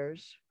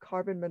generators,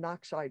 carbon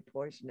monoxide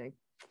poisoning.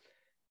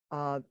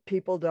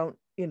 People don't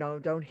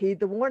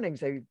heed the warnings.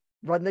 They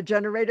run the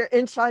generator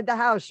inside the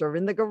house or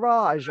in the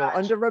garage or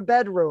under a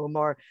bedroom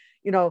or,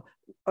 you know,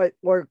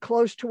 or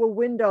close to a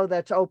window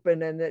that's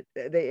open and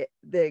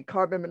the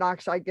carbon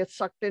monoxide gets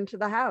sucked into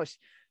the house.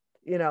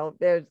 You know,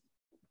 there's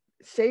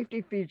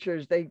safety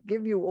features. They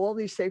give you all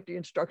these safety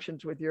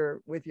instructions with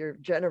your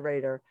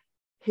generator.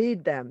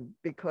 Heed them,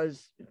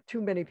 because too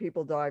many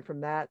people die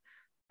from that.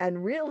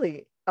 And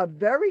really a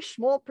very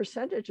small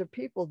percentage of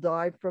people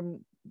die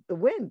from the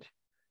wind,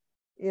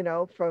 you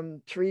know,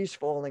 from trees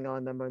falling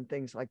on them and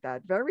things like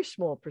that. Very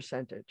small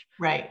percentage.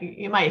 Right.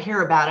 You might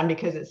hear about them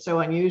because it's so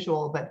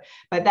unusual, but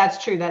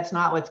that's true. That's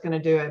not what's going to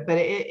do it. But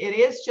it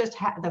is just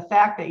the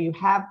fact that you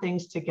have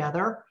things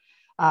together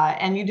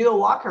and you do a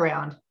walk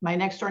around. My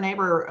next door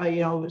neighbor,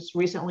 was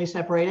recently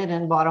separated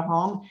and bought a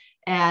home.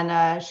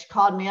 And she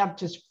called me up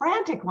just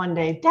frantic one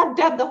day. Deb,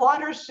 the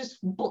water's just,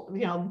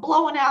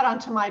 blowing out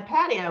onto my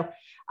patio.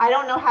 I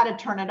don't know how to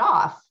turn it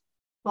off.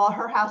 Well,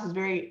 her house is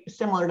very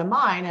similar to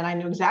mine, and I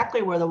knew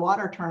exactly where the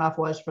water turnoff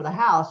was for the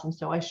house. And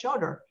so I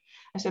showed her.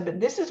 I said, but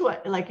this is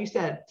what, like you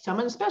said,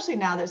 someone, especially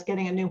now that's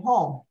getting a new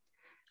home,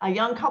 a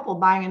young couple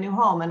buying a new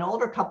home, an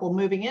older couple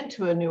moving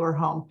into a newer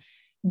home,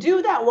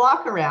 do that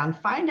walk around,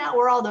 find out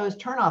where all those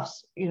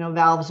turnoffs,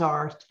 valves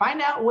are,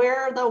 find out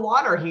where the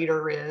water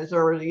heater is,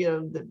 or,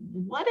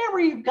 whatever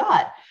you've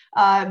got.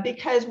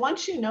 Because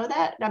once you know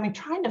that, I mean,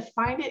 trying to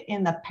find it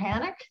in the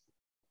panic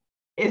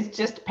is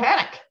just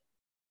panic.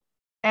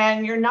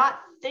 And you're not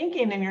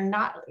thinking, and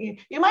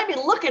you might be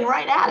looking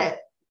right at it,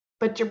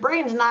 but your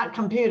brain's not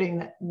computing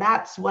that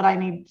that's what I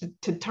need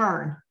to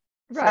turn.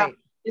 Right. So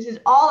this is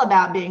all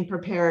about being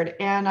prepared.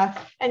 And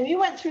you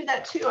went through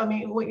that too. I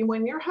mean,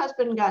 when your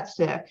husband got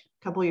sick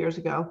a couple of years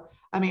ago,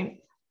 I mean,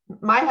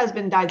 my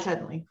husband died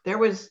suddenly. There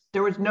was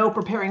no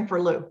preparing for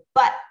Lou,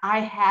 but I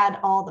had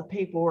all the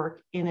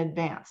paperwork in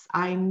advance.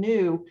 I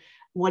knew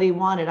what he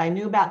wanted. I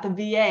knew about the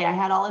VA. I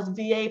had all his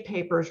VA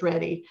papers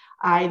ready.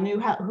 I knew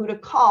who to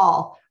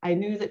call. I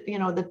knew that,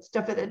 the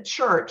stuff at the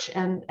church,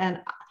 and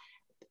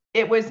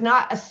it was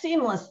not a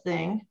seamless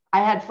thing.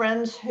 I had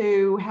friends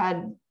who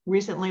had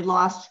recently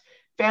lost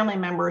family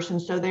members, and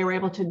so they were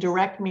able to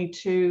direct me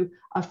to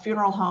a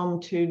funeral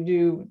home to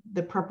do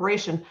the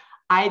preparation.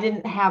 I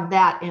didn't have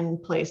that in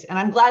place, and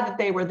I'm glad that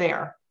they were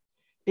there,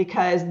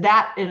 because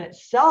that in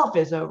itself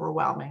is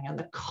overwhelming, and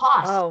the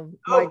cost. Oh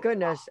my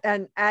goodness.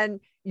 And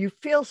you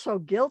feel so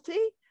guilty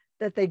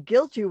that they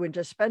guilt you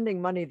into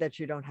spending money that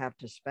you don't have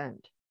to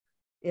spend,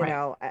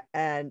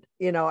 and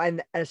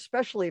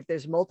especially if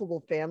there's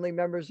multiple family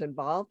members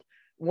involved,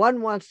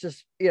 one wants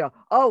to,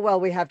 oh, well,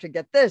 we have to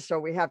get this, or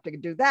we have to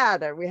do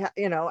that, or we have,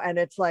 and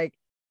it's like,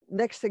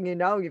 next thing you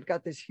know, you've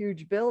got this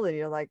huge bill and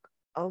you're like,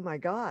 oh my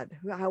God,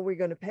 how are we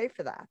going to pay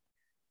for that?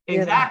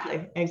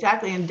 Exactly.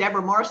 And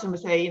Deborah Morrison would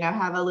say,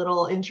 have a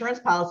little insurance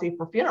policy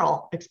for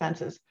funeral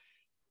expenses.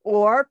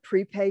 Or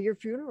prepay your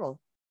funeral.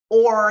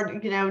 Or,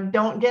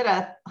 don't get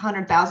a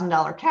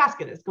 $100,000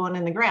 casket. It's going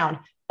in the ground.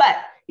 But,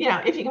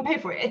 if you can pay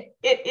for it,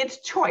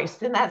 it's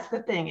choice. And that's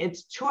the thing.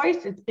 It's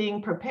choice. It's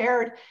being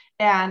prepared.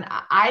 And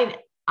I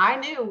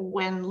knew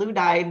when Lou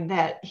died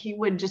that he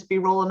would just be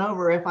rolling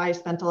over if I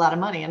spent a lot of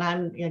money. And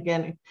I'm,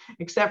 again,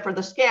 except for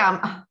the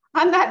scam,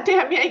 I'm that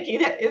damn Yankee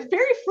that is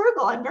very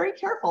frugal. I'm very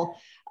careful.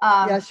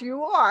 Yes,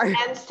 you are.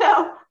 And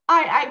so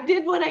I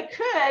did what I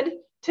could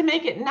to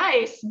make it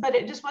nice, but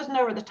it just wasn't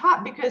over the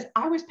top because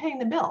I was paying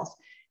the bills.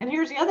 And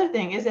here's the other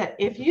thing is that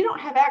if you don't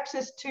have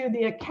access to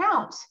the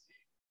accounts,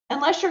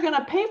 unless you're going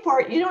to pay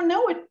for it, you don't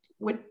know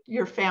what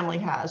your family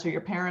has or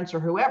your parents or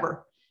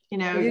whoever.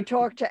 You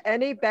talk to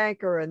any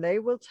banker and they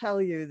will tell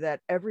you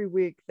that every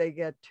week they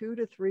get 2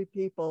 to 3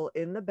 people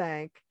in the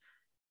bank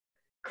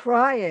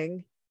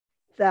crying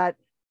that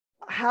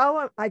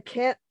I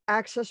can't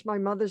access my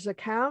mother's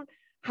account.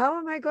 How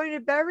am I going to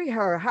bury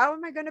her? How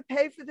am I going to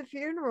pay for the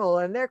funeral?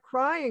 And they're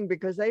crying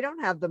because they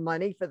don't have the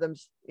money for them,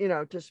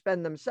 to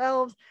spend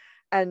themselves.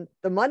 And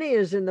the money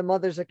is in the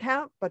mother's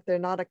account, but they're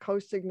not a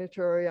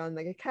co-signatory on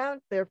the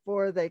account.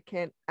 Therefore, they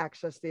can't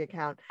access the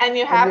account. And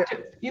you have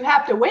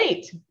to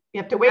wait. You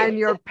have to wait. And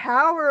your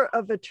power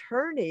of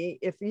attorney,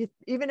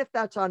 even if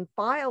that's on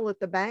file at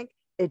the bank,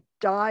 it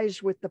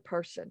dies with the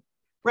person.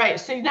 Right.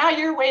 So now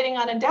you're waiting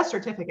on a death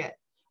certificate,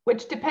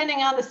 which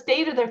depending on the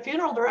state of their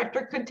funeral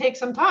director could take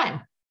some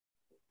time.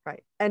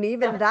 Right. And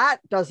even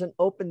that doesn't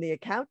open the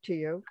account to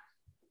you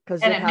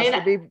because it has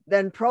to be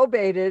then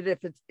probated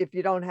if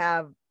you don't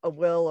have a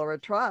will or a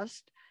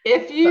trust.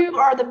 If you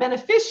are the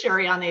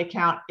beneficiary on the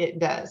account, it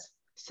does.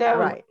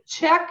 So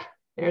check.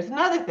 There's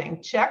another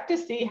thing. Check to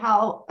see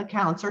how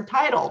accounts are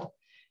titled.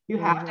 You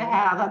have to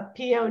have a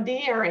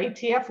POD or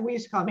ATF. We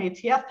used to call them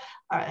ATF.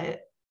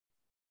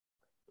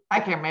 I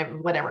can't remember,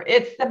 whatever.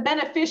 It's the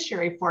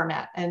beneficiary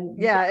format. And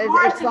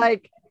it's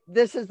like,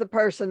 this is the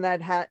person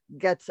that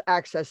gets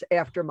access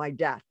after my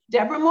death.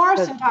 Deborah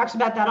Morrison talks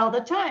about that all the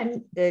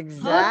time.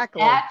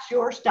 Exactly. Look at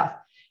your stuff.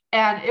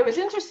 And it was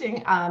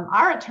interesting.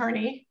 Our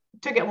attorney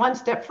took it one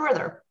step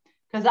further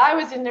because I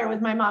was in there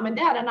with my mom and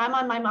dad and I'm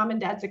on my mom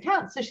and dad's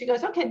account. So she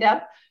goes, okay,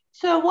 Deb,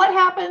 so what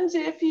happens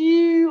if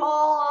you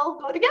all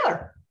go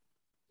together?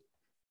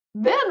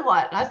 Then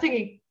what? And I was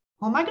thinking,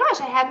 oh my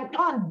gosh, I hadn't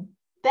gone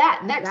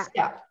that next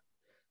step.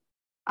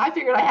 I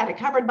figured I had it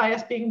covered by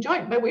us being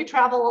joint, but we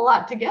travel a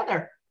lot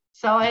together.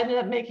 So I ended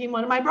up making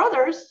one of my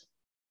brothers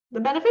the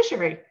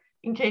beneficiary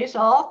in case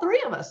all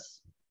 3 of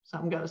us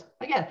something goes.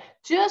 Again,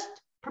 just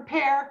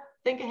prepare,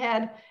 think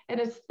ahead. And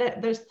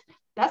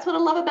that's what I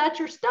love about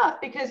your stuff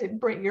because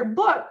your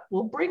book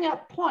will bring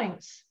up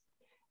points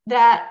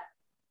that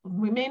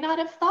we may not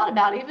have thought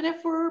about, even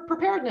if we're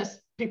preparedness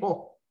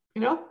people,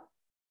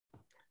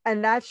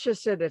 And that's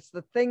just it. It's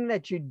the thing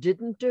that you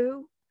didn't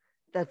do.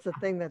 That's the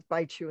thing that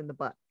bites you in the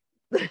butt.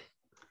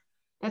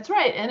 That's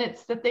right. And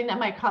it's the thing that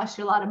might cost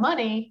you a lot of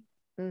money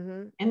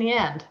in the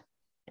end.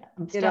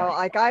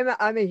 Like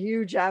I'm a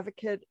huge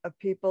advocate of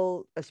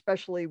people,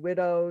 especially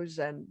widows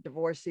and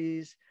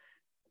divorcees,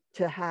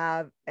 to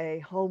have a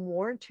home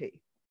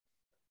warranty,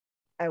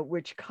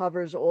 which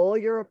covers all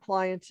your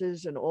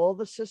appliances and all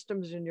the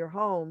systems in your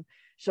home,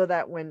 so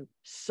that when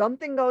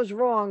something goes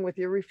wrong with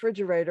your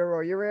refrigerator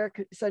or your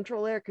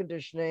central air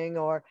conditioning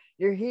or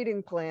your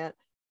heating plant,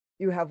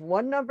 you have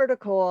one number to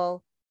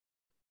call,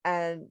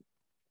 and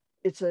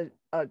it's a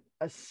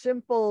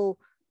simple,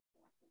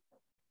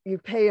 you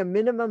pay a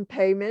minimum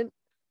payment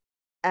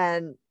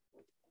and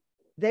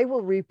they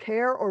will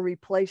repair or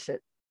replace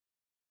it.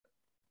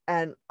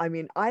 And I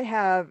mean, I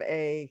have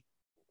a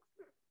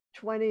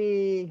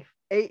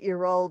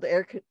 28-year-old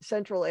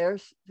central air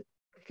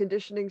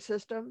conditioning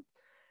system.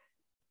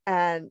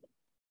 And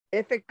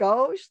if it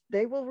goes,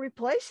 they will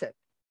replace it.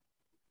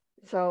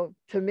 So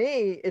to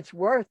me, it's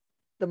worth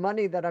the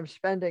money that I'm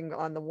spending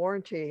on the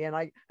warranty. And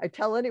I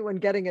tell anyone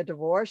getting a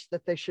divorce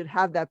that they should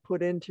have that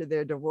put into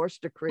their divorce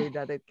decree,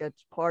 that it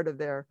gets part of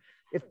their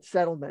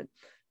settlement,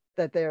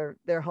 that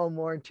their home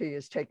warranty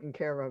is taken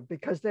care of,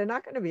 because they're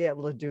not going to be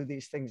able to do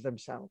these things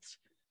themselves.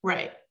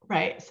 Right.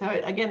 So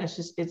again,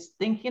 it's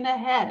thinking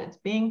ahead. It's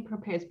being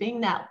prepared. It's being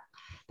that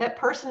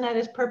person that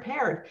is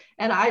prepared.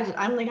 And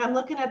I'm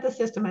looking at the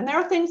system, and there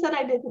are things that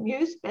I didn't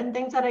use and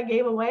things that I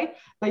gave away,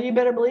 but you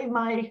better believe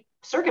my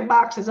circuit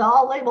box is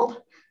all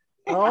labeled.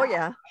 Oh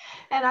yeah.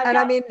 And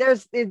I mean,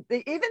 there's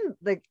even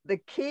the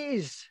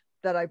keys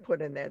that I put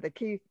in there, the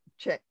key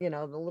check, the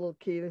little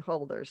key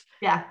holders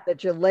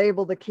that you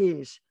label the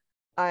keys.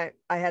 I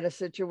had a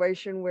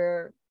situation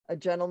where a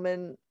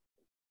gentleman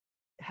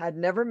had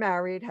never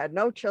married, had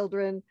no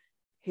children.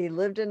 He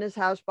lived in his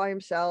house by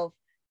himself.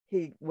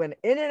 He went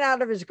in and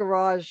out of his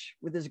garage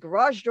with his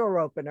garage door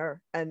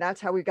opener, and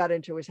that's how we got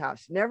into his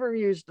house. Never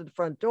used the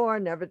front door,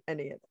 never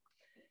any of it.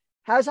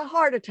 Has a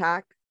heart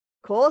attack,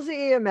 calls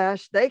the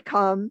EMS, they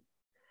come,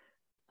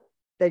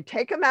 they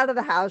take him out of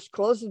the house,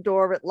 close the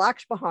door, it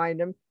locks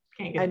behind him,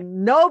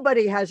 and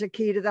nobody has a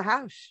key to the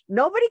house.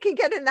 Nobody can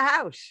get in the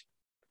house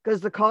because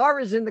the car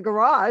is in the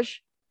garage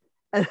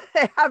and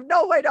they have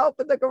no way to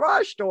open the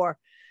garage door.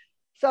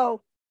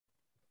 So,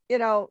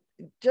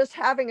 just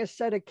having a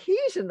set of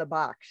keys in the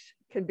box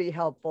can be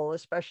helpful,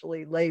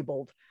 especially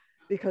labeled.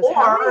 Because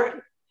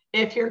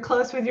if you're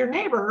close with your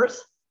neighbors,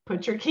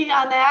 put your key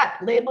on that,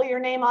 label your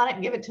name on it,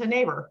 and give it to a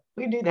neighbor.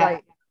 We do that.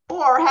 Right.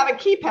 Or have a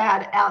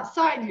keypad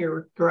outside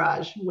your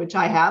garage, which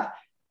I have.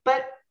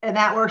 But And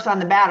that works on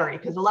the battery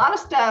because a lot of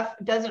stuff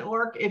doesn't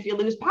work if you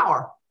lose power. And that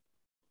works on the battery because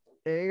a lot of stuff doesn't work if you lose power.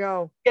 There you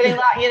go. Getting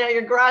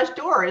your garage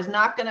door is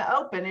not going to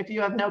open if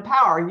you have no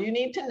power. You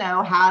need to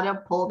know how to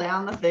pull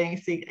down the thing.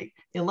 See,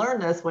 you learn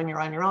this when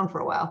you're on your own for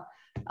a while.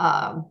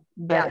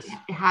 But yes.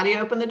 How do you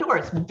open the door?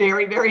 It's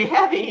very, very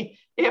heavy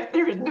if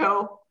there's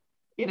no,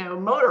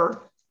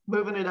 motor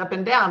moving it up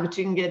and down, but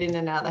you can get in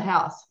and out of the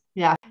house.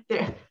 Yeah,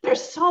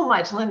 there's so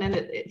much,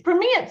 Lyndon. For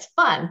me, it's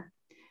fun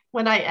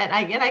when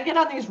I get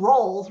on these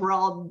rolls where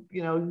I'll,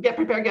 get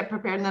prepared,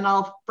 and then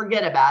I'll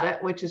forget about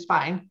it, which is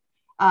fine.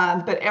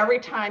 But every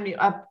time you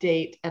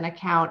update an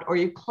account or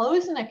you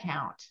close an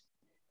account,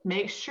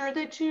 make sure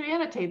that you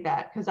annotate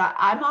that, because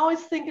I'm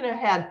always thinking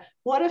ahead.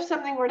 What if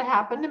something were to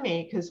happen to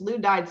me? Because Lou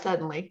died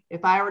suddenly.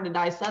 If I were to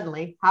die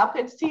suddenly, how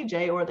could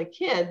CJ or the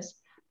kids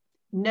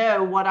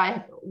know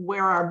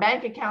where our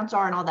bank accounts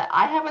are and all that?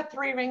 I have a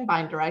 3-ring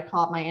binder. I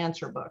call it my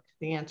answer book,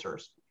 the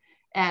answers,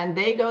 and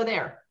they go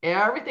there.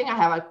 Everything I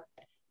have,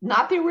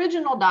 not the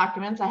original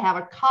documents. I have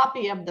a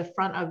copy of the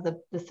front of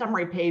the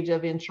summary page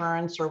of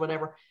insurance or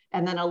whatever,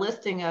 and then a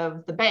listing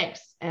of the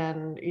banks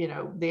and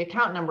the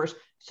account numbers,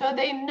 so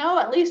they know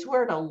at least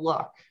where to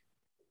look.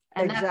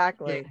 And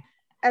exactly.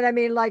 And I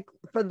mean, like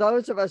for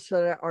those of us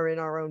that are in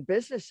our own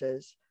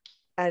businesses,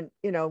 and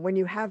when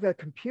you have a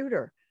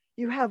computer,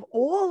 you have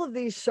all of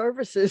these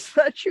services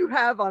that you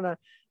have on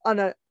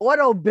an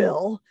auto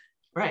bill,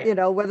 right?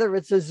 Whether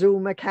it's a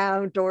Zoom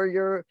account or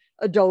your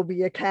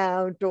Adobe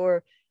account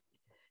or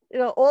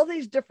all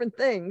these different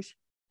things.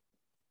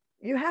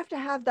 You have to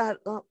have that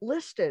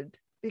listed,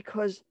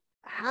 because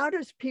how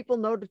does people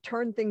know to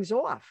turn things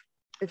off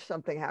if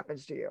something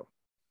happens to you?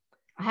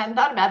 I hadn't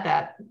thought about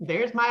that.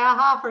 There's my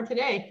aha for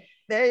today.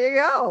 There you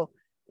go.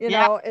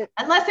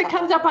 Unless it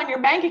comes up on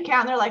your bank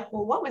account, and they're like,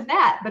 well, what was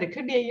that? But it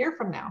could be a year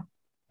from now.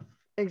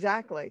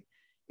 Exactly.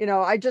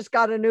 I just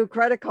got a new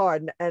credit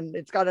card and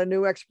it's got a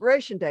new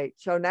expiration date.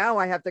 So now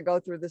I have to go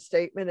through the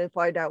statement and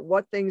find out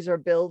what things are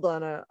billed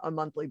on a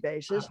monthly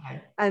basis.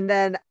 Okay. And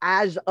then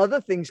as other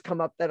things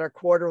come up that are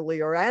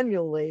quarterly or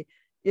annually,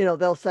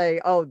 they'll say,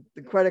 oh,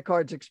 the credit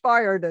card's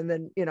expired. And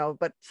then,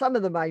 but some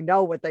of them I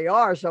know what they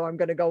are. So I'm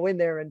going to go in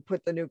there and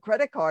put the new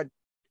credit card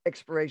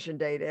expiration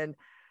date in.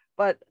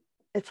 But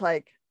it's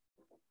like,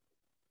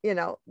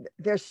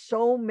 there's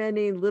so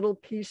many little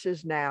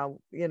pieces now,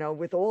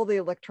 with all the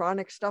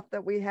electronic stuff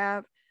that we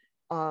have.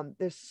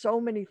 There's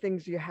so many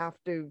things you have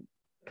to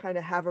kind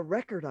of have a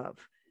record of,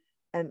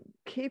 and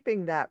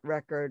keeping that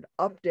record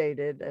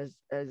updated, as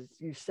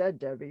you said,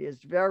 Debbie, is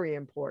very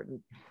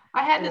important.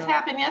 I had this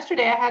happen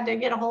yesterday. I had to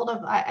get a hold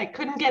of, I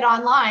couldn't get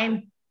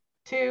online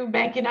to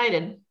Bank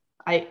United.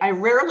 I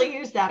rarely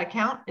use that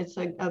account. It's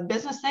a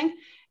business thing.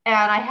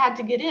 And I had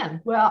to get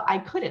in. Well, I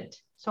couldn't.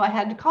 So I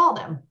had to call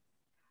them.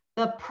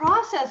 The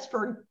process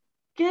for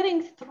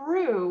getting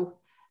through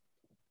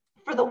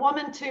for the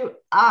woman to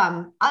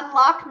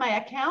unlock my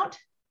account,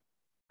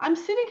 I'm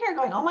sitting here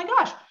going, oh my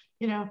gosh,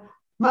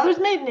 mother's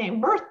maiden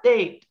name, birth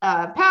date,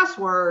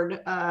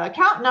 password,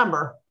 account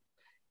number.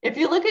 If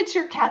you look at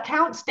your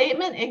account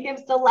statement, it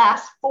gives the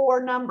last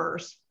 4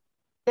 numbers.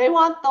 They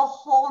want the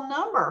whole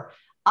number.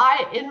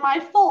 In my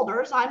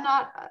folders, I'm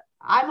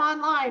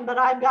online, but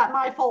I've got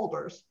my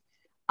folders.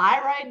 I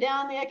write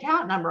down the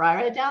account number. I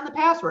write down the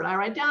password. I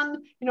write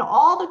down,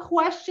 all the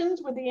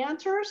questions with the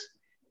answers,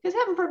 because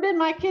heaven forbid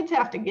my kids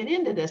have to get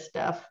into this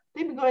stuff.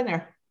 They'd be going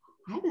there.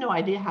 I have no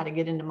idea how to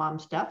get into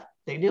mom's stuff.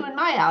 They do in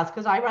my house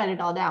because I write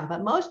it all down.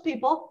 But most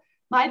people,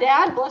 my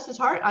dad, bless his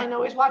heart, I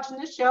know he's watching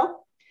this show.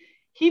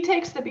 He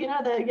takes the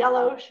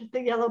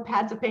yellow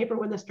pads of paper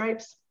with the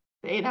stripes,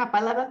 the 8.5 by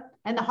 11,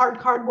 and the hard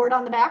cardboard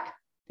on the back.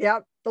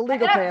 Yep, the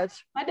legal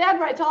pads. My dad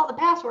writes all the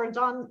passwords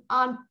on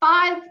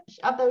 5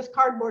 of those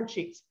cardboard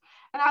sheets.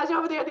 And I was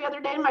over there the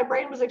other day and my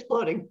brain was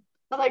exploding.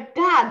 I was like,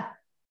 Dad,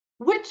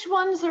 which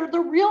ones are the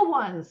real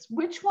ones?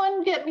 Which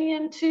one get me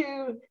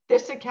into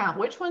this account?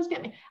 Which ones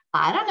get me?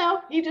 I don't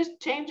know. He just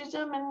changes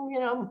them.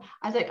 And,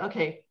 I was like,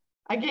 okay,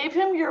 I gave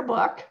him your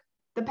book,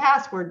 the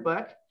password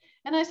book.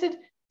 And I said,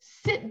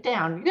 sit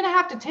down. You're going to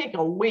have to take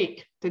a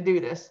week to do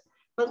this,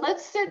 but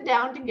let's sit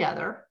down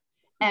together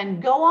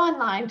and go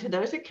online to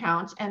those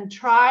accounts and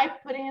try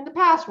putting in the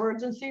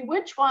passwords and see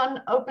which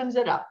one opens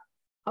it up.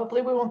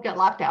 Hopefully we won't get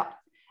locked out.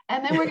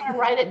 And then we're going to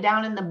write it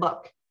down in the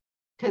book,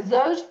 because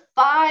those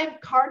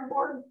 5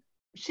 cardboard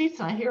sheets,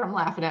 and I hear them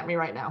laughing at me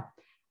right now,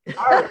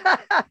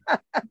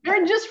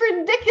 they're just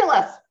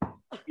ridiculous.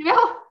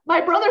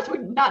 My brothers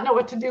would not know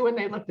what to do when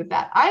they looked at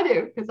that. I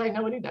do, because I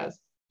know what he does.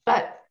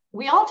 But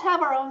we all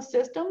have our own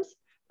systems,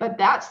 but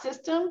that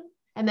system,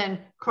 and then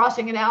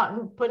crossing it out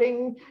and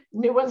putting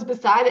new ones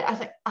beside it, I was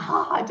like,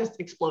 I just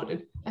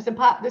exploded. I said,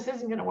 Pop, this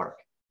isn't going to work.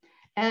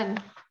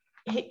 And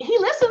he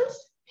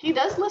listens. He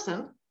does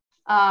listen.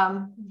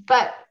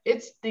 But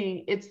it's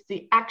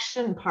the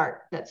action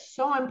part that's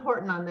so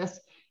important on this.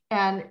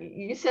 And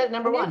you said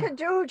number one. You can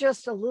do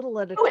just a little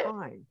at a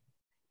time.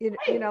 You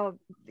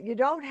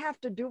don't have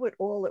to do it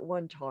all at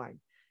one time.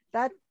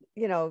 That,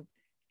 you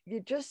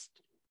just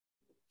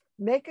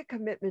make a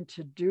commitment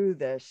to do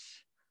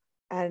this.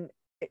 And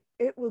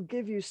it will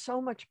give you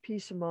so much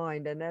peace of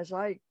mind. And as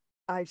I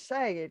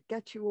say, it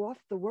gets you off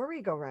the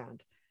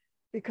worry-go-round,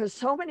 because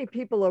so many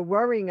people are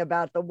worrying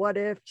about the what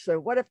ifs, or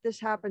what if this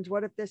happens,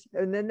 what if this,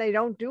 and then they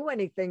don't do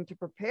anything to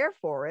prepare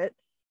for it.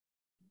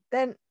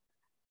 Then,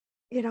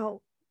 you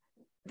know,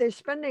 they're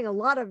spending a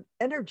lot of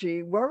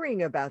energy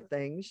worrying about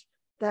things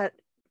that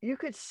you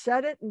could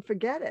set it and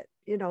forget it,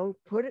 you know,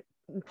 put it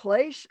in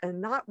place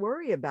and not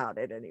worry about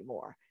it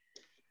anymore.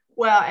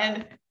 Well,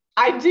 and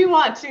I do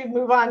want to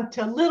move on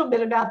to a little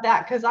bit about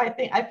that, because I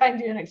find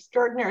you an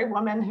extraordinary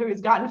woman who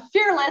has gotten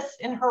fearless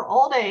in her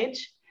old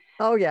age.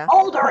 Oh, yeah.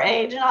 Older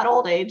age, not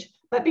old age.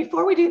 But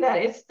before we do that,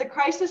 it's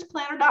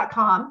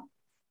thecrisisplanner.com,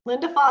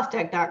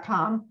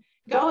 lindafostek.com.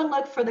 Go and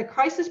look for the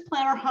Crisis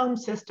Planner Home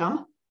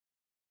System.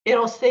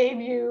 It'll save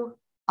you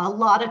a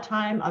lot of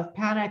time of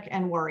panic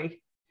and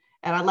worry.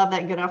 And I love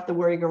that, get off the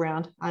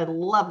worry-go-round. I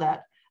love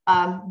that.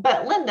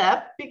 But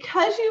Linda,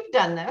 because you've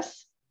done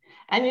this,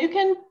 and you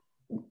can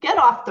get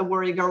off the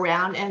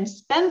worry-go-round and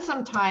spend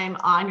some time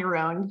on your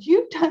own,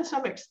 you've done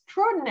some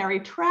extraordinary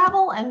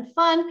travel and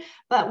fun.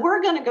 But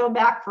we're going to go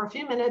back for a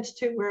few minutes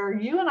to where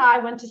you and I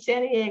went to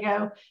San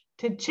Diego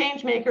to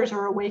Changemakers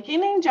or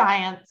Awakening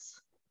Giants.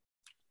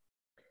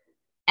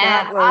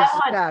 That was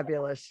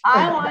fabulous.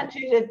 I want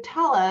you to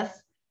tell us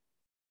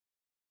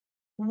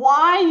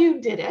why you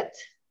did it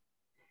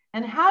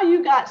and how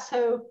you got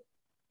so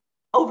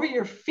over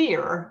your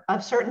fear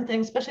of certain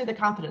things, especially the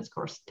confidence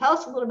course. Tell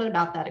us a little bit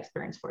about that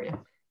experience for you.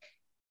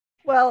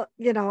 Well,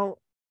 you know,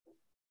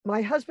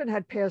 my husband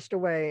had passed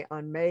away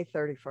on May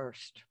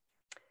 31st.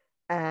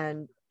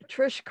 And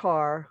Trish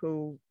Carr,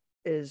 who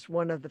is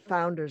one of the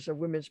founders of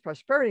Women's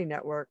Prosperity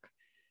Network,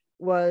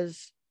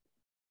 was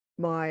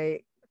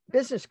my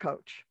business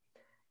coach.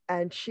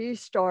 And she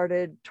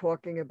started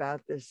talking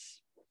about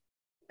this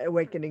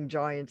Awakening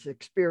Giants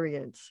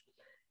experience.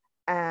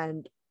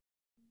 And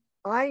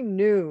I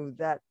knew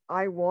that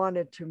I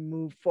wanted to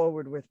move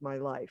forward with my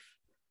life.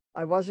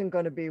 I wasn't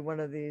going to be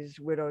one of these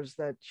widows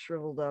that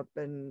shriveled up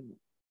and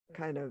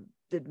kind of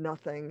did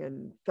nothing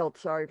and felt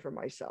sorry for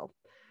myself,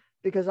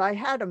 because I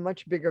had a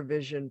much bigger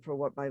vision for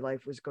what my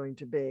life was going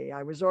to be.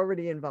 I was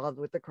already involved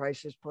with the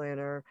Crisis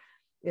Planner,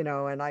 you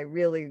know, and I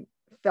really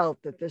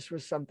felt that this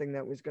was something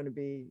that was going to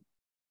be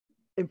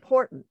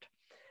important.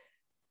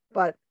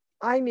 But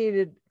I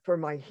needed, for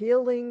my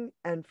healing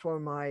and for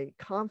my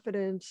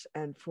confidence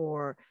and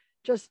for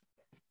just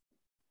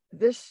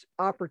this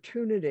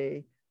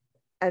opportunity.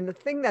 And the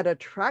thing that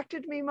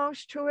attracted me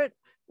most to it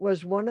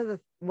was one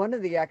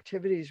of the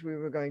activities we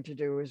were going to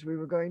do is we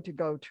were going to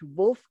go to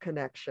Wolf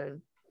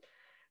Connection,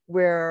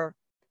 where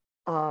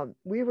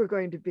we were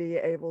going to be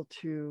able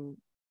to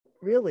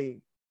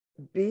really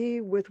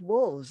be with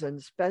wolves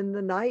and spend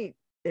the night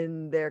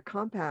in their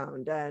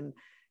compound.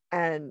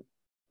 And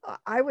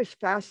I was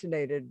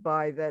fascinated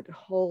by that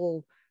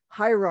whole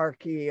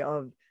hierarchy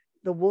of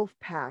the wolf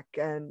pack,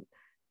 and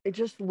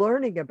just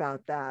learning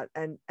about that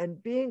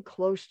and being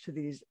close to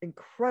these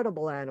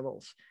incredible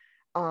animals.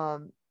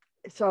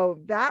 So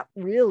that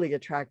really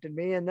attracted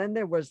me. And then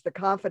there was the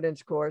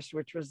confidence course,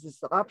 which was this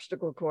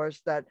obstacle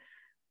course that,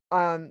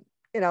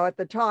 you know, at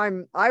the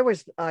time I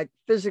was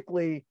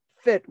physically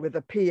fit with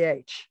a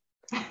PH,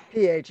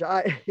 you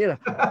know,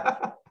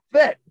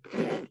 fit,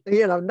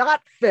 you know,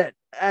 not fit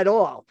at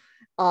all.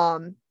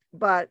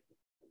 But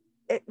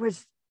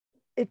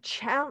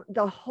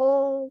the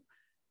whole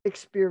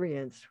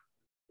experience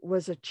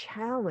was a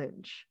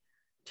challenge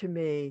to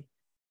me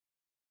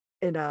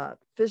in a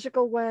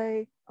physical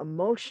way,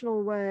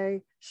 emotional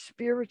way,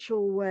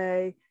 spiritual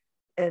way.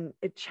 And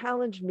it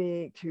challenged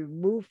me to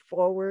move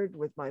forward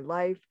with my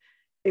life.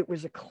 It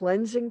was a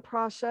cleansing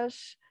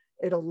process.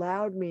 It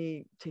allowed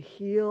me to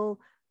heal.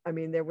 I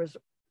mean, there was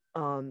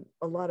a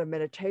lot of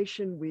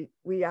meditation.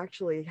 We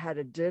actually had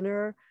a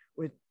dinner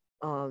with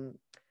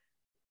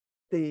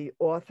the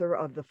author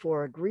of the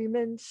Four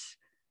Agreements,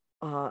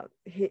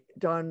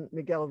 Don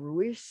Miguel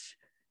Ruiz,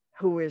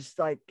 who is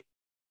like,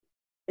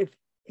 if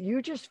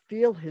you just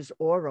feel his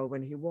aura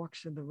when he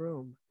walks in the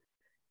room,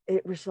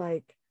 it was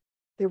like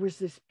there was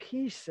this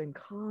peace and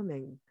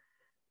calming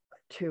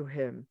to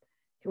him.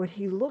 When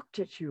he looked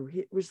at you,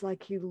 it was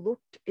like he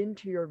looked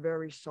into your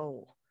very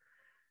soul.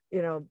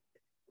 You know,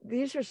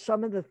 these are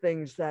some of the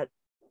things that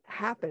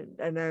happened.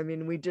 And I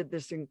mean, we did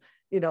this in,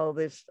 you know,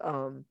 this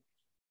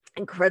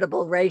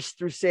incredible race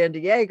through San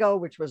Diego,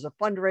 which was a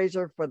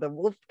fundraiser for the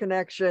Wolf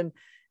Connection.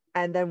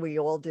 And then we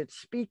all did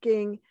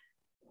speaking.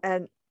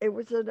 And it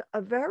was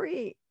a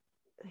very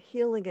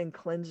healing and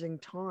cleansing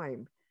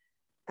time.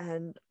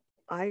 And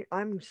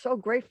I'm so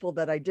grateful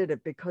that I did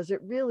it, because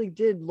it really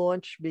did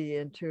launch me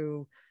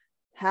into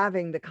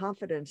having the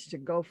confidence to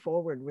go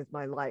forward with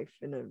my life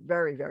in a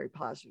very, very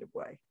positive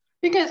way.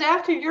 Because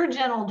after your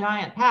gentle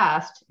giant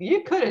passed,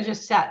 you could have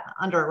just sat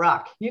under a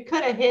rock. You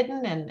could have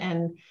hidden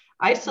and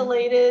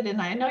isolated. And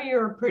I know you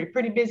were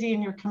pretty busy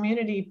in your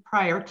community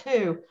prior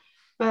to,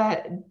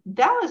 but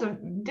that was a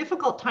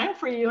difficult time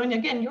for you. And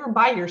again, you were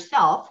by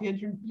yourself. You had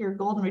your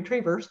golden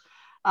retrievers.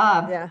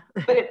 Yeah.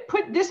 But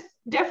this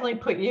definitely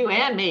put you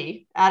and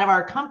me out of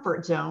our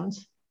comfort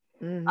zones.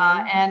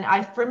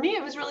 And for me,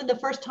 it was really the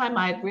first time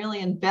I'd really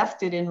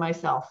invested in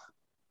myself.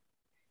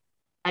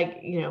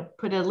 I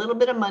put a little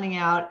bit of money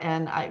out,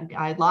 and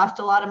I lost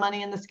a lot of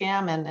money in the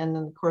scam. And then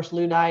of course,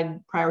 Lou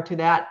died prior to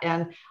that.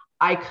 And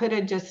I could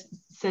have just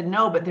said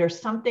no, but there's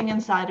something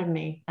inside of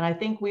me. And I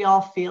think we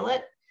all feel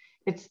it.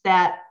 It's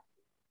that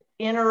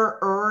inner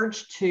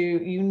urge to,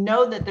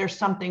 that there's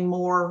something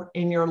more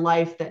in your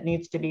life that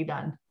needs to be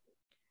done.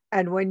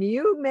 And when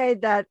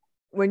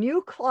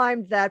you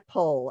climbed that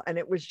pole, and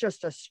it was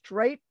just a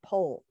straight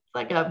pole,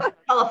 like a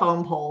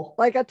telephone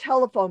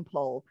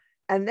pole,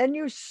 and then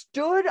you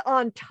stood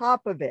on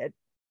top of it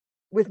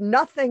with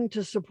nothing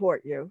to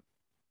support you.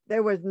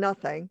 There was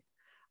nothing.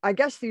 I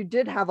guess you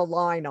did have a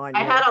line on you.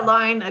 I had a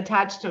line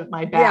attached to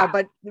my back. Yeah,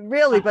 but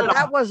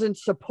that wasn't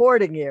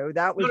supporting you.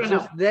 That was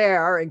just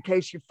there in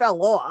case you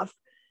fell off.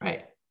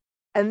 Right.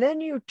 And then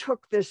you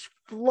took this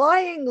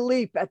flying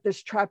leap at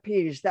this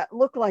trapeze that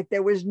looked like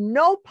there was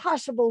no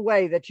possible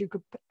way that you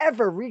could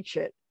ever reach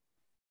it.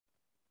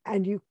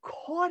 And you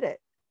caught it.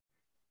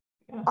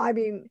 Yeah. I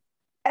mean,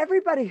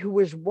 everybody who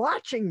was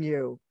watching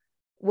you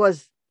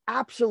was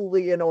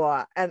absolutely in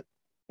awe. And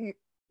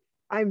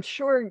I'm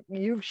sure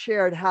you've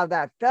shared how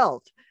that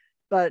felt,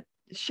 but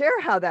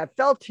share how that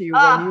felt to you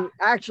when you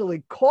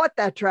actually caught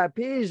that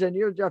trapeze and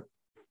you're just.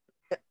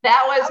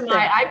 That was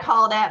I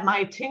call that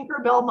my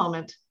Tinkerbell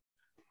moment.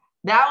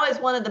 That was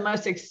one of the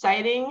most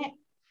exciting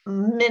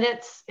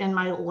minutes in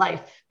my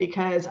life,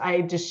 because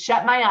I just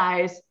shut my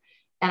eyes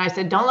and I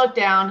said, don't look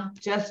down,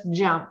 just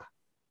jump.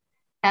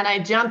 And I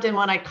jumped, and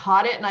when I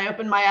caught it and I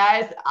opened my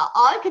eyes,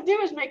 all I could do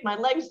was make my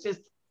legs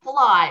just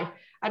fly.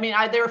 I mean,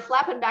 they were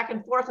flapping back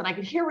and forth, and I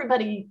could hear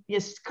everybody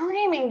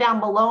screaming down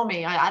below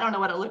me. I don't know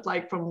what it looked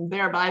like from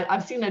there, but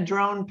I've seen a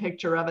drone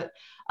picture of it.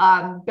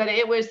 But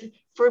it was,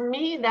 for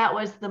me, that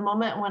was the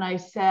moment when I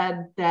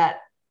said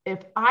that if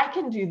I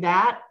can do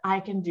that,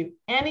 I can do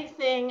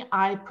anything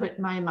I put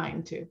my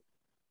mind to.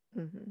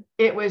 Mm-hmm.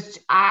 It was,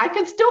 I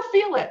can still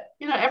feel it.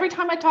 Every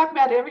time I talk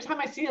about it, every time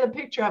I see the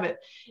picture of it,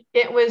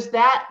 it was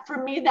that,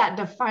 for me, that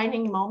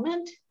defining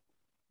moment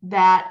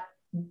that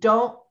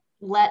don't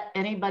let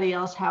anybody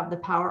else have the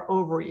power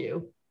over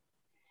you,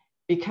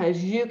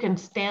 because you can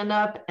stand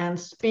up and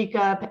speak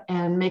up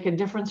and make a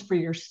difference for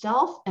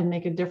yourself and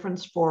make a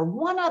difference for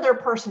one other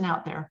person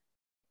out there.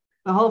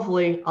 But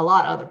hopefully a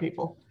lot of other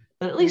people,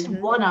 but at least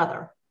one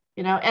other,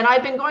 and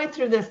I've been going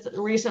through this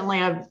recently.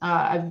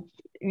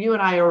 You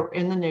and I are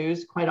in the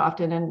news quite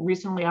often. And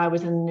recently I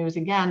was in the news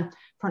again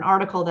for an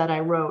article that I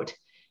wrote,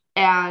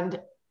 and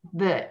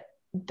the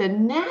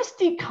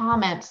nasty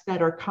comments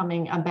that are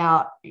coming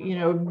about,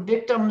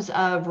 victims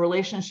of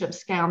relationship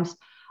scams.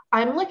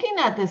 I'm looking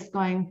at this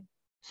going,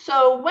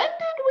 so when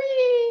did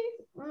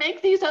we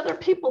make these other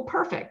people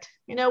perfect?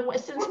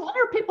 Since when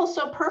are people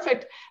so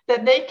perfect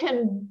that they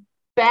can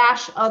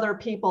bash other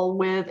people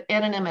with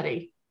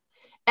anonymity?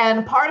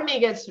 And part of me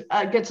gets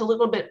a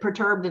little bit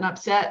perturbed and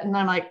upset. And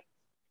I'm like,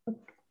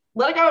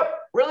 let it go,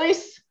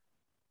 release.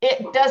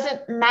 It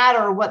doesn't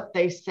matter what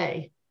they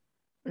say.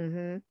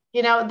 Mm-hmm.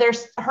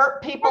 There's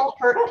hurt people.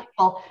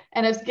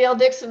 And as Gail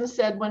Dixon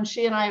said when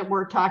she and I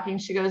were talking,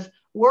 she goes,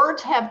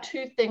 words have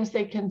two things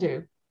they can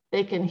do.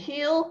 They can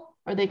heal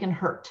or they can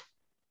hurt.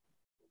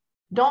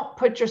 Don't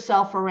put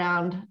yourself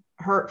around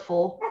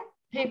hurtful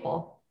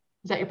people.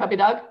 Is that your puppy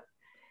dog?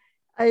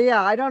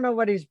 Yeah, I don't know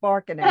what he's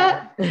barking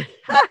at.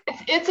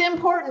 It's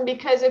important,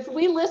 because if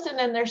we listen,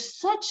 and there's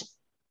so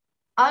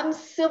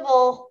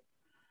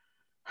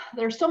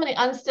many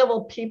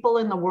uncivil people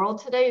in the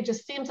world today. It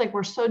just seems like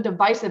we're so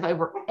divisive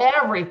over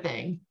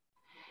everything.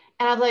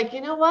 And I'm like, you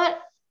know what?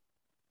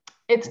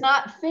 It's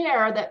not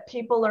fair that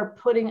people are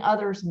putting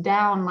others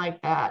down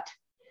like that,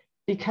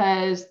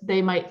 because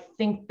they might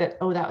think that,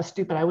 oh, that was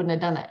stupid, I wouldn't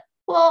have done that.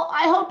 Well,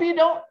 I hope you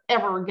don't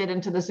ever get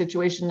into the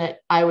situation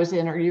that I was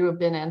in or you have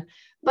been in.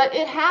 But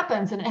it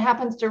happens, and it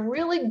happens to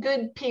really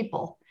good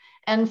people.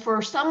 And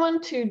for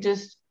someone to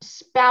just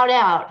spout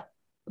out,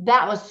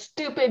 that was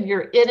stupid,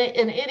 you're an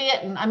idiot.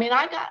 And I mean,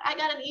 I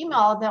got an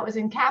email that was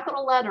in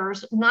capital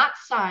letters, not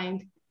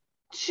signed,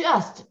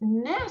 just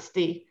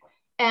nasty.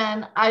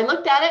 And I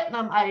looked at it, and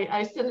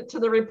I sent it to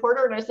the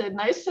reporter, and I said,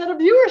 nice set of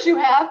viewers you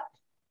have.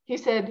 He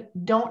said,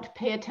 don't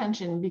pay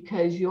attention,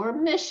 because your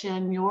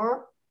mission,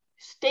 your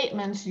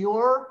statements,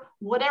 your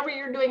whatever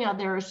you're doing out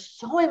there is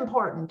so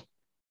important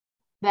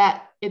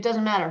that it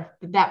doesn't matter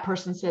that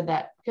person said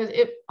that, because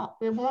it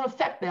won't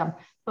affect them.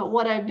 But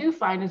what I do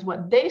find is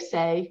what they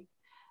say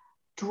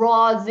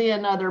draws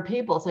in other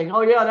people saying, oh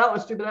yeah, that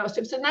was stupid, that was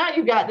stupid. So now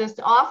you've got this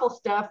awful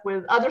stuff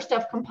with other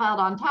stuff compiled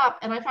on top.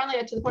 And I finally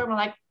got to the point where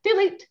I'm like,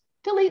 delete.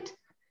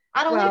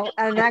 I don't know.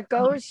 And that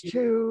goes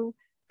to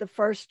the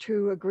first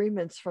two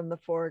agreements from the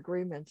 4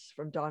 agreements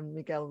from Don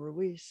Miguel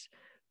Ruiz,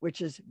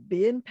 which is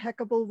be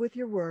impeccable with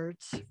your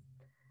words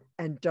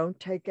and don't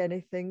take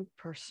anything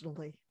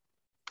personally.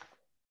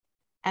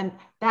 And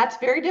that's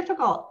very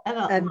difficult.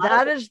 And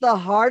that is the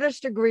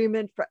hardest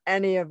agreement for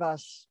any of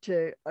us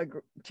to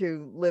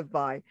live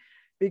by,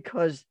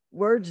 because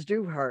words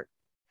do hurt.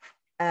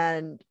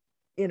 And,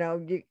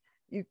 you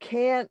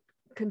can't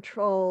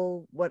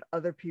control what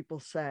other people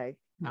say.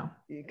 No.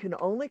 You can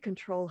only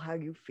control how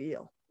you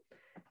feel.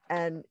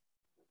 And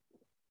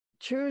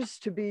choose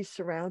to be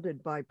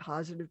surrounded by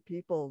positive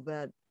people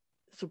that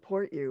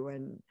support you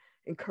and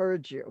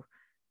encourage you,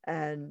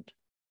 and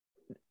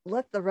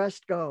let the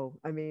rest go.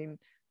 I mean,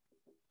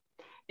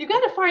 you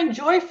got to find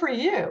joy for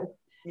you.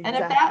 exactly.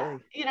 And if that,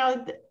 you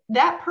know,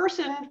 that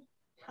person,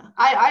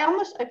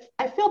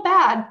 I feel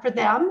bad for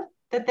them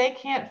that they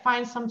can't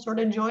find some sort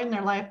of joy in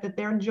their life, that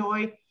their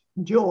joy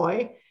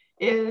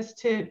is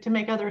to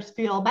make others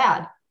feel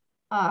bad.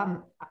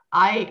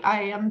 I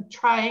am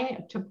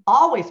trying to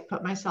always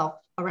put myself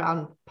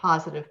around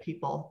positive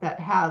people that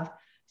have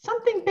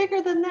something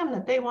bigger than them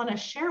that they want to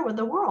share with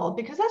the world,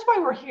 because that's why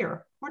we're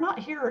here. We're not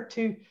here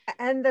to.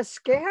 And the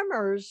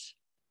scammers,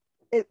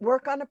 it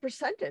work on a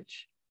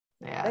percentage.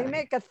 Yeah, they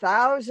make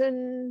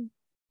 1,000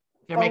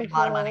 phone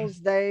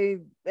calls. They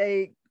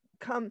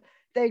come.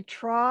 They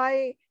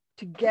try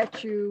to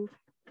get you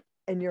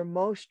in your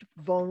most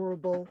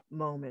vulnerable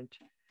moment,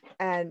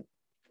 and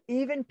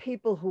even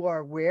people who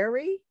are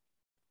wary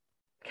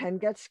can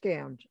get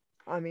scammed.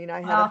 I mean,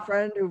 I had a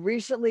friend who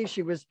recently,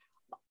 she was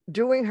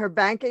doing her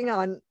banking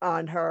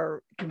on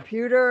her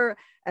computer,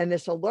 and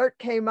this alert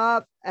came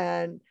up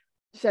and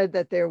said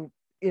that there,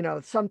 you know,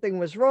 something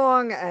was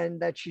wrong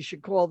and that she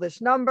should call this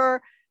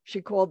number.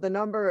 She called the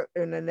number,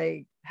 and then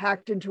they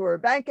hacked into her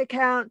bank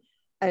account,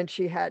 and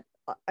she had,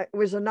 it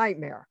was a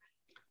nightmare.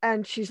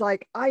 And she's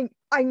like, I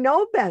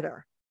know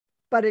better,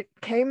 but it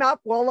came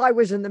up while I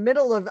was in the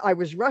middle of, I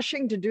was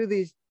rushing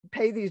to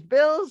pay these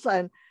bills,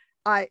 and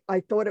I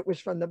thought it was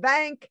from the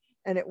bank,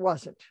 and it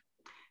wasn't.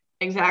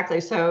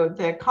 Exactly. So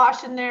the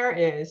caution there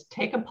is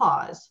take a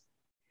pause.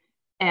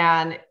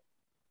 And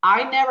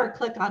I never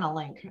click on a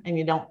link, and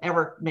you don't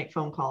ever make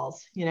phone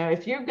calls. You know,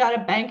 if you've got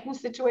a banking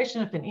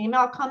situation, if an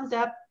email comes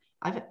up,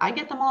 I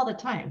get them all the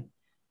time.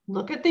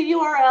 Look at the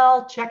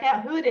URL, check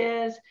out who it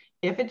is.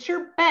 If it's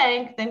your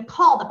bank, then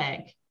call the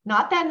bank,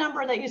 not that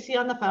number that you see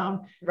on the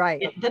phone.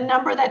 Right. The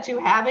number that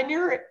you have in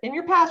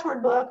your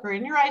password book or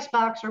in your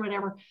icebox or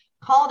whatever.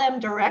 Call them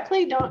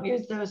directly. Don't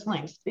use those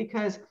links,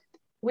 because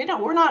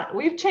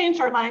we've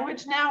changed our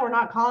language now. We're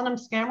not calling them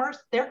scammers.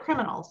 They're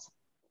criminals.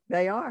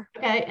 They are.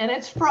 Okay. And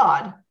it's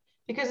fraud,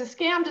 because a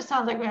scam just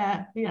sounds like,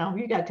 you know,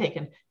 you got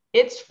taken.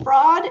 It's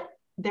fraud.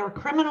 They're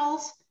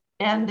criminals,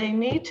 and they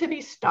need to be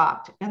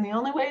stopped. And the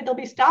only way they'll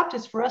be stopped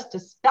is for us to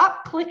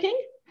stop clicking,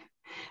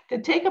 to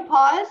take a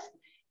pause,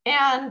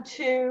 and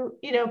to,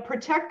 you know,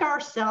 protect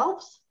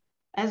ourselves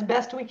as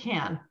best we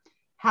can.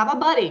 Have a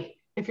buddy.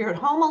 If you're at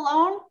home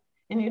alone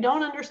and you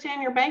don't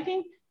understand your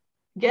banking,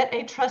 get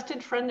a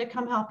trusted friend to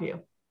come help you.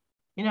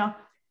 You know,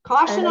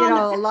 caution and, on. You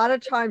know, a lot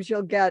of times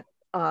you'll get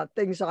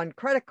things on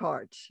credit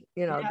cards.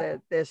 You know,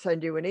 they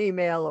send you an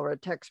email or a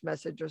text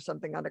message or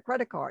something on a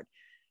credit card,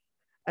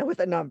 and with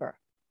a number.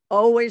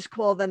 Always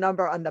call the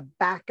number on the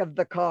back of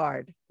the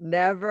card.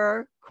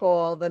 Never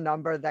call the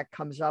number that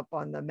comes up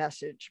on the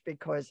message,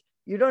 because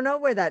you don't know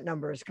where that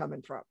number is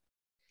coming from.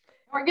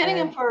 We're getting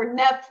them for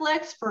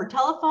Netflix, for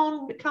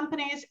telephone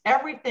companies,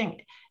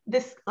 everything.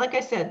 This, like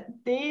I said,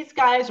 these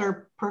guys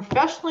are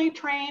professionally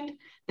trained.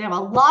 They have a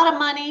lot of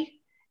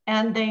money,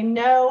 and they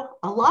know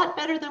a lot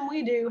better than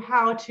we do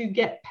how to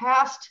get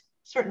past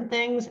certain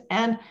things.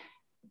 And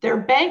they're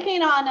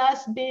banking on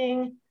us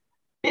being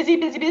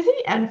busy,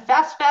 and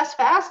fast,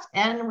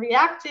 and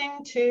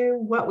reacting to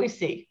what we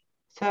see.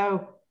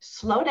 So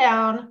slow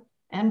down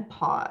and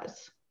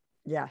pause.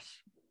 Yes.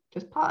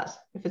 Just pause.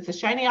 If it's a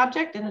shiny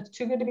object and it's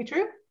too good to be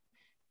true,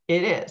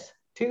 it is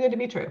too good to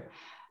be true.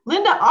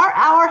 Linda, our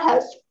hour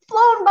has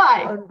flown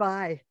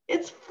by.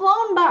 It's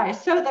flown by.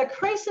 So the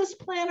Crisis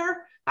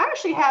Planner, did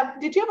you have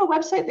a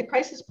website,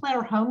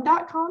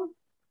 thecrisisplannerhome.com?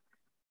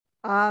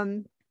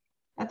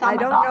 I don't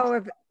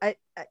know if,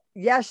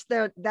 yes,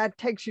 that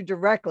takes you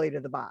directly to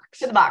the box.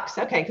 To the box,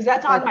 okay, because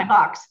that's on my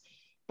box.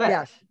 But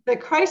yes,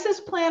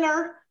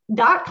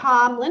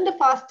 thecrisisplanner.com, Linda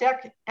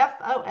Fostek,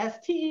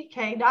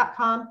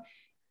 FOSTEK.com.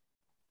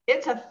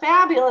 It's a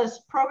fabulous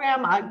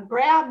program, a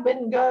grab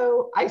and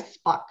go ice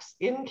box,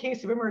 in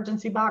case of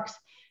emergency box.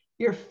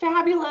 You're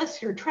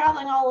fabulous. You're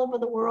traveling all over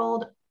the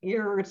world.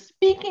 You're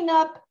speaking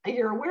up.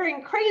 You're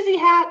wearing crazy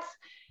hats,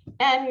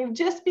 and you've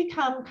just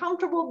become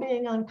comfortable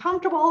being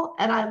uncomfortable.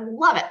 And I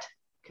love it,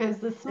 because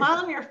the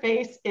smile on your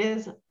face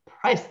is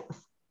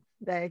priceless.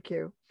 Thank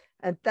you.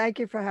 And thank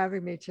you for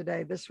having me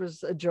today. This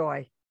was a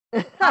joy.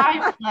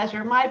 My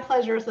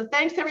pleasure. So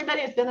thanks,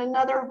 everybody. It's been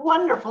another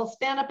wonderful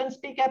Stand Up and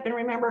Speak Up. And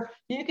remember,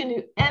 you can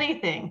do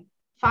anything.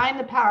 Find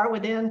the power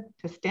within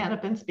to stand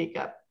up and speak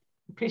up.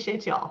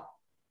 Appreciate y'all.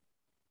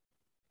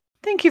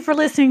 Thank you for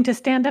listening to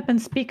Stand Up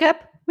and Speak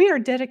Up. We are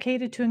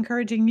dedicated to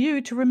encouraging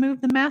you to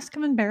remove the mask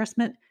of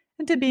embarrassment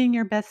and to being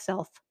your best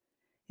self.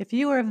 If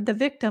you are the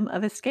victim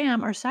of a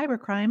scam or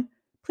cybercrime,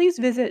 please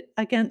visit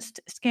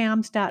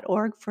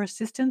againstscams.org for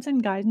assistance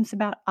and guidance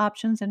about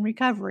options and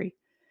recovery.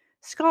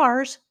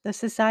 SCARS, the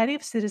Society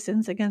of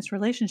Citizens Against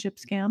Relationship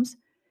Scams,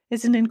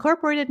 is an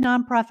incorporated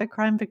nonprofit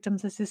crime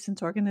victims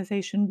assistance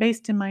organization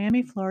based in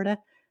Miami, Florida,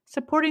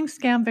 supporting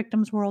scam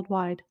victims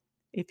worldwide.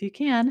 If you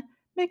can,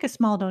 Make a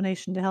small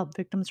donation to help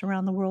victims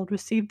around the world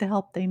receive the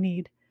help they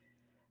need.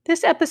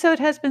 This episode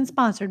has been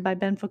sponsored by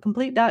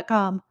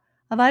BenfoComplete.com,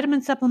 a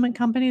vitamin supplement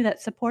company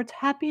that supports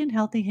happy and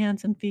healthy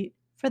hands and feet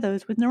for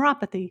those with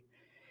neuropathy.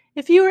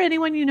 If you or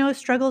anyone you know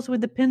struggles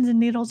with the pins and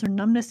needles or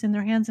numbness in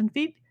their hands and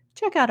feet,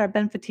 check out our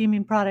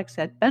benfotiamine products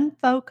at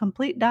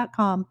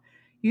BenfoComplete.com.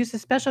 Use the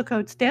special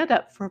code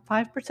STANDUP for a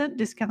 5%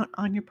 discount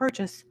on your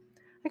purchase.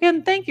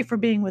 Again, thank you for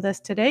being with us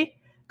today.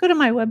 Go to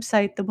my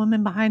website, The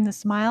Woman Behind the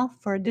Smile,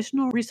 for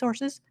additional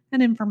resources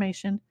and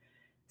information.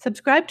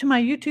 Subscribe to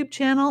my YouTube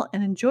channel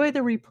and enjoy the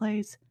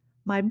replays.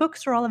 My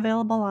books are all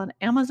available on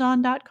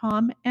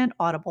Amazon.com and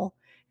Audible,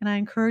 and I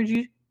encourage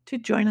you to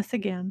join us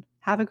again.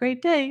 Have a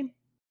great day.